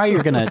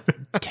gonna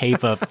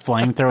tape a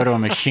flamethrower to a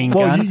machine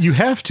gun. Well, you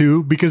have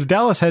to, because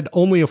Dallas had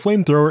only a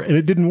flamethrower and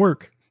it didn't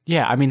work.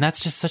 Yeah, I mean,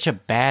 that's just such a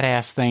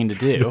badass thing to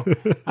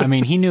do. I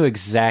mean, he knew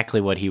exactly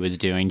what he was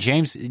doing.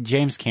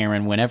 James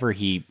Cameron, whenever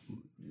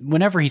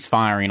he's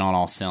firing on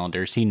all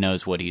cylinders, he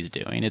knows what he's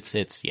doing.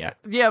 It's yeah.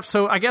 Yeah,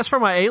 so I guess for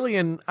my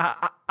Alien,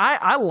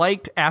 I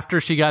liked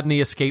after she got in the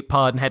escape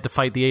pod and had to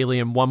fight the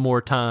alien one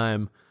more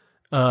time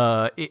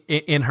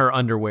in her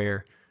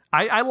underwear.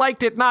 I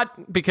liked it,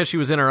 not because she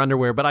was in her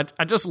underwear, but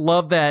I just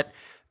love that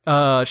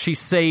she's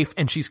safe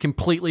and she's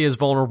completely as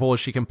vulnerable as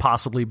she can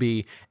possibly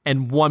be,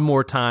 and one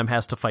more time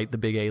has to fight the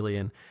big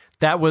alien.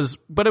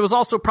 But it was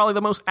also probably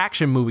the most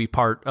action movie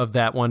part of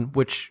that one,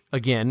 which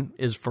again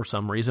is for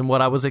some reason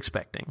what I was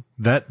expecting.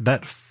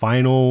 That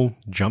final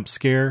jump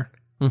scare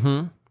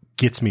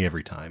gets me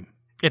every time.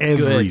 It's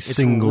every good.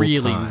 Single it's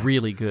really, time.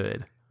 really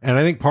good. And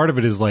I think part of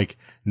it is like,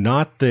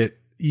 not that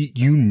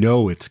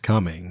it's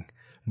coming,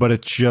 but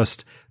it's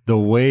just the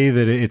way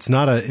that it's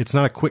not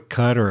a quick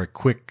cut or a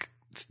quick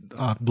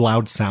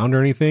loud sound or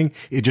anything.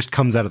 It just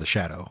comes out of the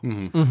shadow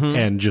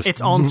and just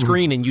it's on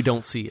screen and you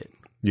don't see it.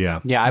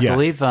 Yeah. I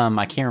believe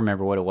I can't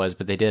remember what it was,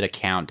 but they did a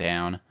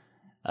countdown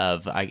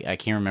of I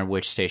can't remember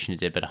which station it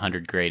did, but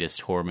 100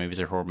 greatest horror movies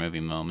or horror movie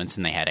moments,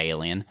 and they had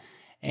Alien.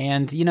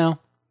 And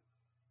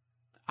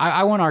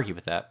I won't argue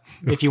with that.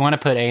 If you want to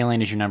put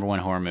Alien as your number one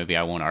horror movie,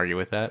 I won't argue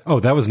with that. Oh,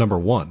 that was number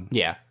one.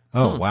 Yeah.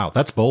 Oh, wow.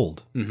 That's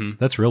bold.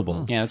 That's real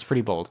bold. Yeah, that's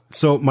pretty bold.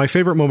 So my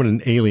favorite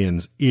moment in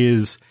Aliens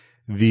is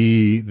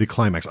the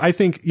climax. I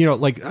think,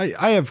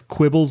 I have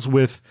quibbles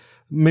with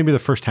maybe the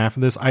first half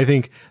of this. I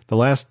think the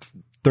last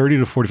 30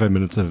 to 45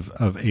 minutes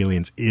of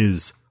Aliens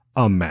is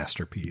a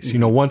masterpiece.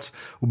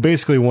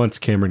 Once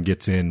Cameron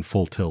gets in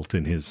full tilt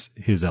in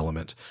his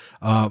element.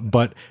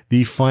 But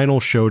the final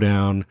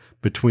showdown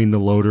between the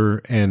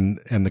loader and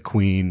the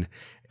queen,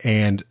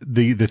 and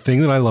the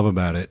thing that I love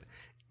about it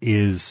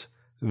is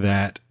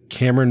that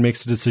Cameron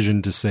makes a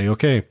decision to say,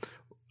 okay,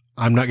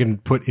 I'm not going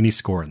to put any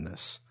score in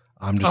this.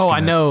 I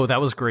know. That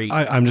was great.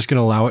 I'm just going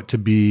to allow it to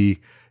be,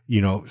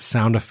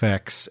 sound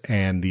effects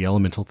and the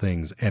elemental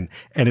things. And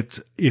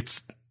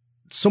it's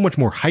so much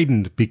more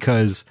heightened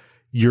because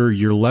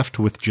you're left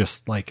with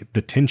just like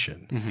the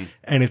tension,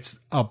 and it's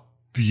a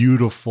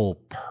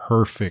beautiful,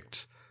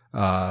 perfect,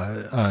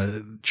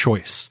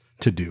 choice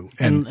to do.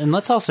 And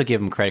let's also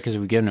give him credit, because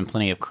we've given him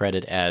plenty of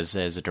credit as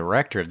a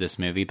director of this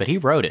movie, but he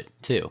wrote it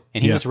too.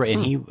 And he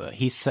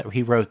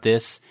wrote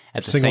this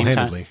at the same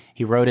time.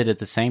 He wrote it at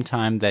the same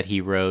time that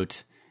he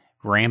wrote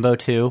Rambo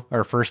 2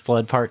 or First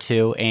Blood Part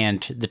 2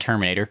 and The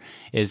Terminator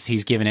is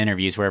he's given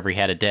interviews wherever he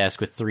had a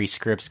desk with 3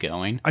 scripts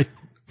going.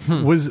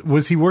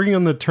 Was he working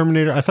on the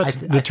Terminator? I thought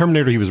the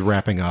Terminator he was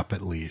wrapping up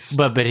at least.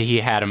 But he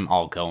had them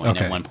all going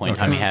at one point in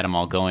time. He had them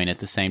all going at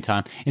the same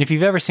time. And if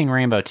you've ever seen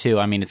Rambo 2,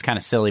 I mean, it's kind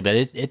of silly, but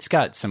it's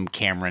got some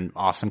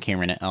awesome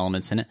Cameron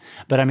elements in it.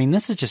 But I mean,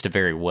 this is just a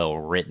very well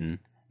written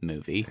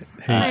movie.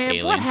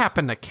 Man, what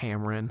happened to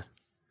Cameron?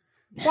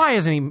 Why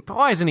isn't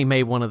he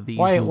made one of these?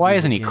 Why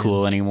isn't he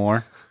cool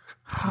anymore?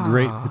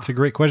 It's a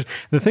great question.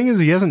 The thing is,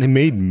 he hasn't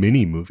made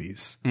many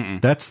movies.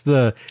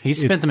 He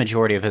spent the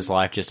majority of his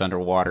life just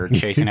underwater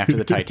chasing after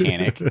the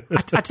Titanic.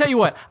 I tell you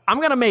what, I'm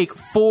going to make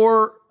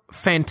 4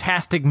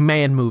 Fantastic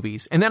Man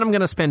movies, and then I'm going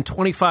to spend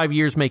 25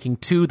 years making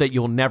 2 that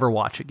you'll never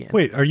watch again.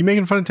 Wait, are you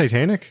making fun of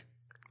Titanic?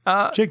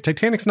 Jake,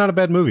 Titanic's not a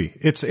bad movie.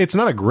 It's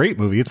not a great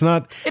movie. It's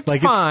not. It's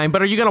fine,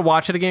 but are you going to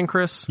watch it again,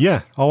 Chris?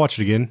 Yeah, I'll watch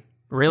it again.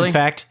 Really? In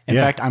fact,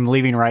 I'm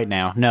leaving right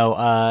now. No,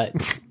 I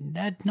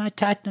like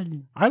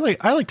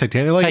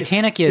Titanic. Like,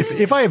 Titanic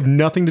is. If I have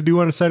nothing to do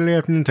on a Saturday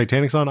afternoon,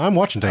 Titanic's on. I'm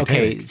watching Titanic.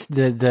 Okay, it's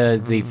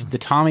the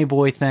Tommy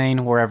Boy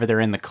thing, wherever they're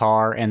in the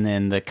car, and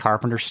then the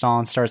Carpenter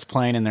song starts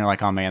playing, and they're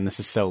like, "Oh man,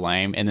 this is so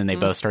lame," and then they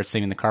both start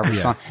singing the Carpenter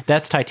song.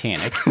 That's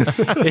Titanic.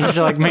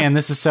 You're like, "Man,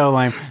 this is so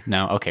lame."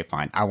 No, okay,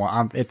 fine. I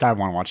want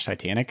to watch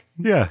Titanic.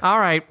 Yeah. All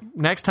right.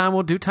 Next time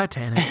we'll do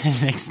Titanic.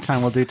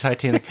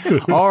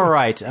 All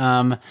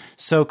right.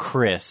 So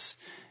Chris,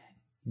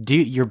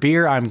 your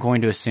beer, I'm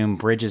going to assume,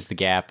 bridges the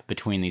gap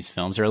between these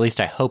films, or at least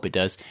I hope it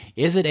does.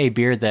 Is it a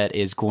beer that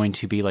is going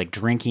to be like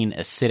drinking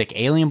acidic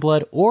alien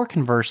blood, or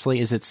conversely,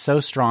 is it so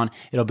strong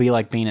it'll be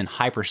like being in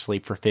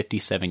hypersleep for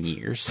 57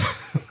 years?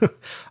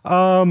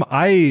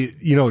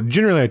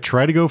 Generally I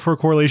try to go for a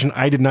correlation.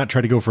 I did not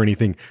try to go for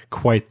anything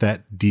quite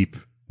that deep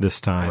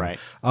this time. Right.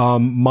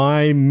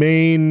 My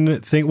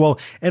main thing,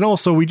 and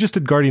also we just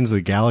did Guardians of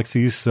the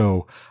Galaxy,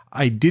 so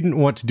I didn't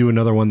want to do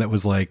another one that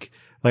was like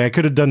I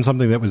could have done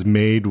something that was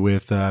made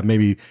with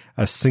maybe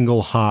a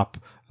single hop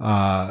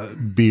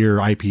beer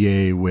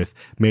IPA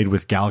made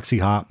with Galaxy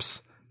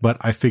hops, but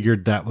I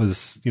figured that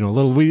was a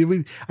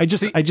little. I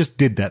just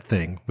did that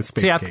thing with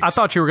Space Case. I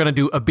thought you were going to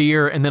do a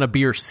beer and then a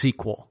beer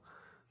sequel.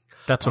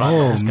 That's what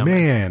I was coming. Oh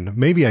man,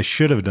 maybe I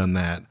should have done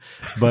that,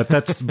 but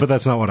that's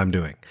not what I'm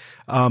doing.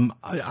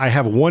 I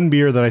have one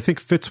beer that I think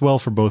fits well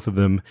for both of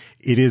them.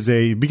 It is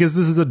because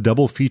this is a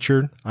double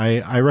feature.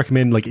 I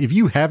recommend, like, if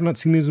you have not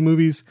seen these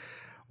movies,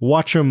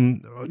 watch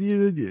them,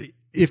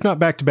 if not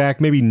back to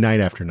back, maybe night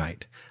after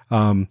night.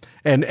 And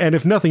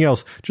if nothing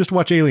else, just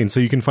watch Aliens so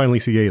you can finally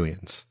see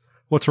aliens.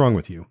 What's wrong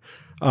with you?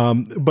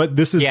 But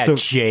this is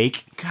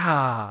Jake.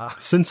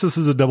 Since this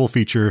is a double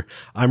feature,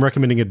 I'm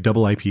recommending a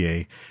double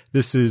IPA.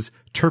 This is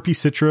Terpy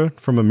Citra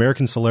from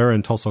American Solera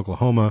in Tulsa,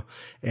 Oklahoma.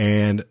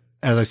 And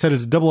as I said,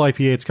 it's a double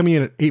IPA. It's coming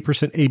in at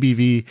 8%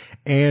 ABV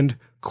and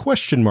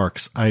question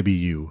marks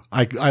IBU.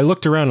 I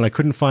looked around and I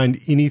couldn't find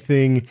any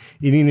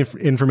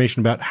information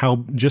about how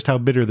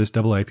bitter this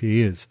double IPA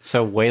is.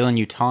 So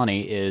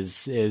Weyland-Yutani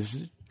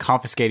is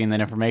confiscating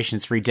that information.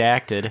 It's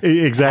redacted.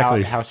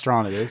 Exactly. How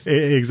strong it is.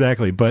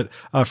 Exactly. But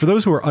for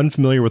those who are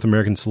unfamiliar with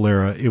American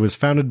Solera, it was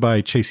founded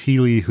by Chase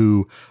Healy,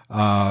 who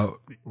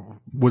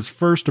was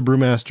first a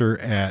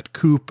brewmaster at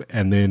Coop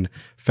and then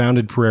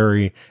founded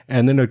Prairie,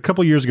 and then a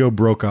couple years ago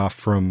broke off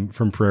from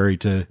Prairie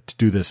to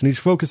do this. And he's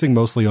focusing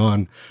mostly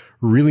on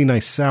really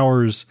nice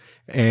sours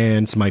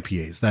and some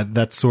IPAs.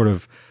 That's sort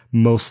of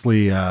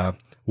mostly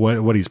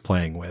what he's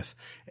playing with.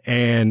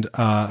 And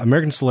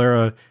American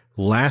Solera,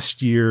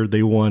 last year,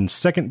 they won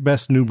second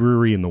best new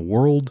brewery in the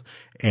world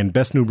and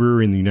best new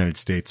brewery in the United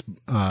States,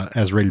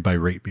 as rated by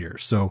Rate Beer.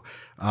 So,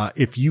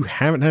 if you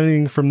haven't had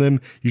anything from them,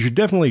 you should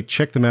definitely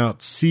check them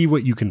out, see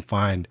what you can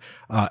find.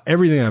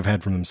 Everything I've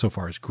had from them so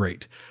far is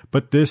great.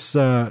 But this,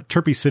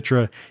 Terpy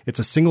Citra, it's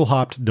a single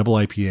hopped double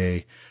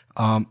IPA.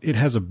 It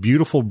has a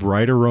beautiful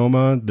bright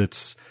aroma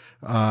that's,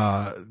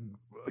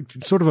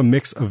 sort of a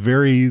mix of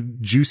very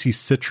juicy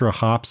Citra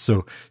hops.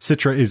 So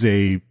Citra is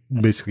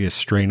basically a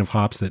strain of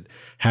hops that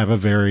have a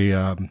very,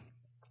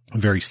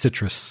 very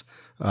citrus,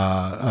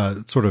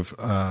 sort of,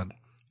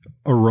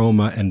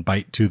 aroma and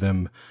bite to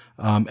them.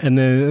 And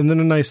then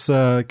a nice,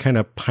 kind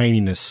of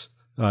pininess,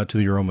 to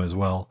the aroma as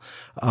well.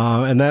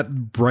 And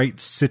that bright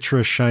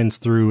Citra shines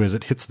through as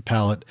it hits the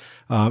palate.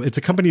 It's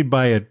accompanied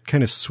by a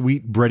kind of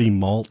sweet bready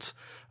malt,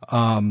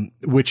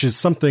 which is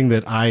something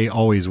that I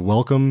always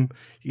welcome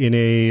in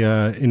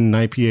an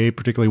IPA,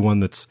 particularly one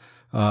that's,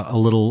 a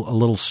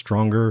little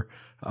stronger.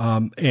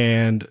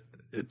 And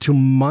to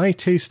my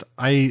taste,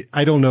 I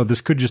don't know,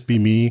 this could just be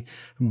me,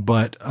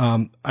 but,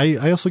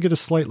 I also get a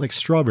slight like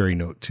strawberry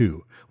note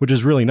too, which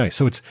is really nice.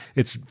 So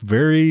it's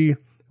very,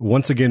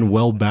 once again,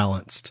 well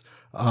balanced.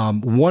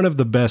 One of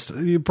the best,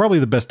 probably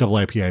the best double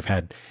IPA I've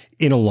had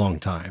in a long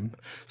time.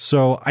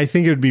 So I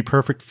think it would be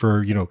perfect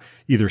for,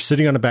 either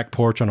sitting on a back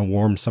porch on a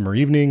warm summer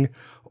evening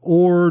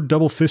or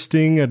double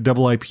fisting a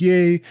double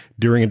IPA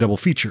during a double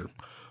feature.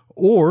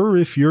 Or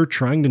if you're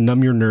trying to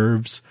numb your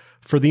nerves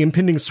for the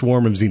impending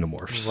swarm of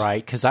xenomorphs.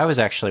 Right, because I was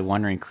actually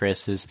wondering,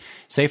 Chris, is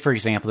say, for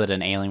example, that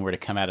an alien were to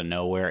come out of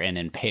nowhere and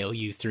impale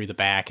you through the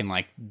back and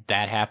like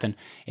that happened,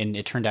 and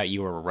it turned out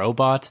you were a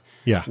robot,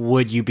 yeah,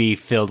 would you be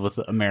filled with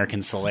American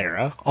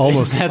Solera?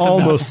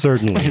 Almost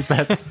certainly. Is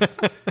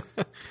that...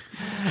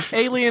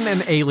 Alien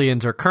and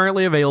Aliens are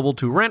currently available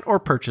to rent or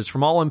purchase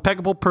from all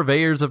impeccable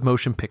purveyors of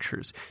motion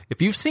pictures.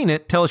 If you've seen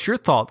it, tell us your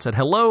thoughts at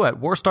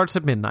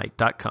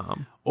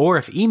hello@warstartsatmidnight.com. Or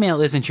if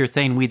email isn't your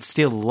thing, we'd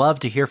still love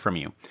to hear from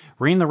you.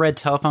 Ring the red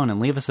telephone and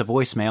leave us a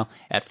voicemail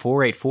at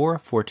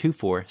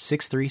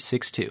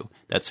 484-424-6362.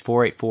 That's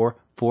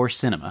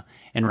 484-4-CINEMA.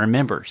 And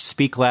remember,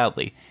 speak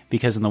loudly,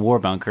 because in the War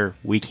Bunker,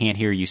 we can't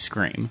hear you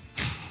scream.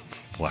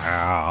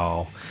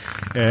 Wow.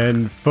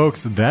 And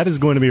folks, that is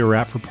going to be a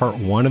wrap for part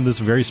 1 of this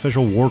very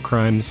special War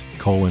Crimes,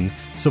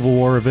 Civil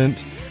War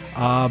event.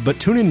 But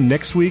tune in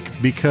next week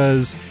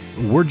because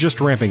we're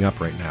just ramping up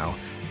right now.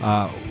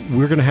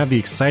 We're going to have the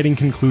exciting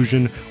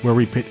conclusion where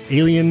we pit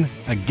Alien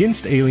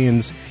against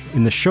Aliens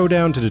in the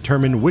showdown to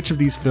determine which of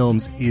these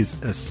films is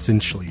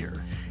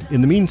essentialier. In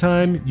the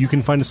meantime, you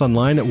can find us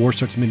online at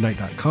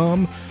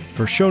warstartsatmidnight.com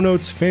for show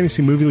notes,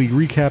 Fantasy Movie League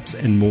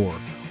recaps, and more.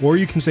 Or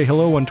you can say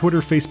hello on Twitter,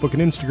 Facebook,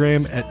 and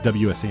Instagram at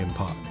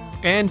WSAMPod.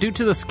 And due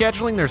to the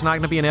scheduling, there's not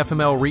going to be an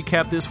FML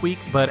recap this week,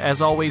 but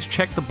as always,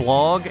 check the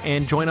blog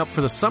and join up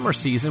for the summer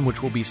season,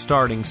 which will be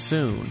starting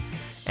soon.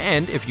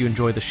 And if you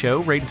enjoy the show,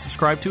 rate and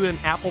subscribe to it in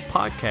Apple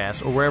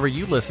Podcasts or wherever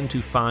you listen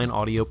to fine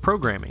audio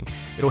programming.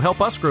 It'll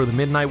help us grow the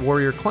Midnight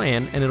Warrior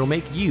clan, and it'll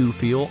make you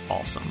feel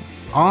awesome.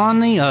 On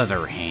the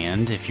other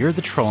hand, if you're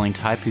the trolling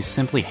type who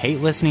simply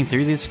hate listening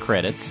through these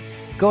credits,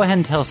 go ahead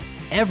and tell us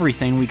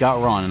everything we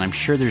got wrong, and I'm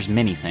sure there's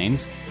many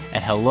things,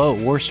 at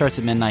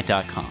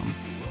hello@warstartsatmidnight.com.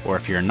 Or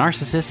if you're a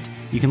narcissist,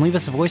 you can leave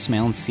us a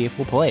voicemail and see if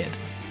we'll play it.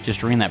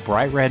 Just ring that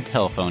bright red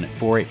telephone at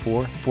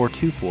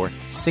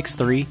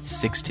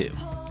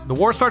 484-424-6362. The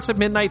War Starts at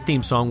Midnight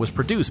theme song was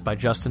produced by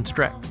Justin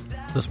Streck.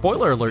 The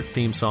Spoiler Alert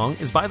theme song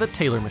is by The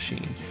Taylor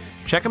Machine.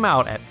 Check them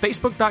out at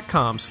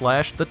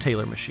facebook.com/The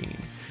Taylor Machine.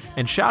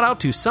 And shout out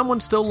to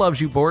Someone Still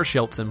Loves You, Boris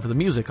Yeltsin, for the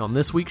music on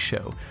this week's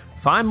show.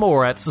 Find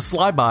more at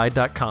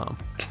slyby.com.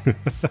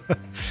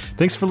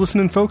 Thanks for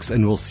listening, folks,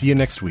 and we'll see you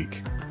next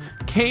week.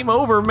 Game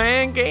over,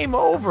 man. Game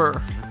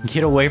over.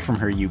 Get away from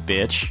her, you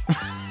bitch.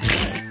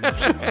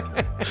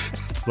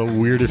 It's the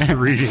weirdest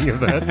reading of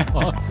that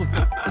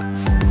possible.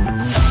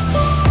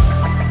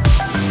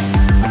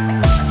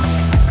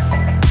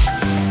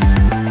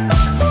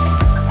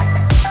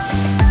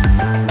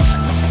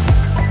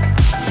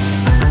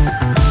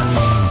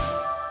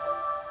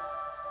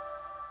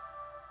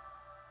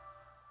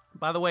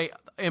 By the way,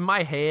 in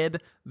my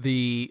head,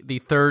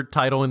 the third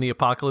title in the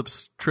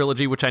Apocalypse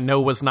trilogy, which I know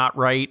was not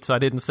right, so I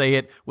didn't say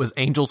it, was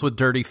Angels with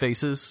Dirty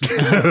Faces.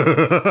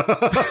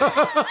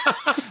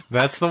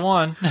 That's the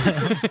one.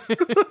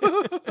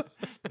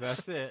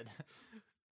 That's it.